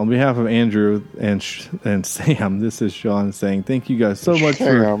 On behalf of Andrew and Sam, this is Sean saying thank you guys so much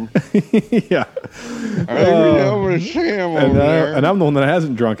Sam. Yeah. And I'm the one that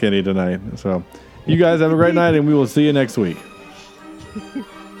hasn't drunk any tonight. So you guys have a great night, and we will see you next week.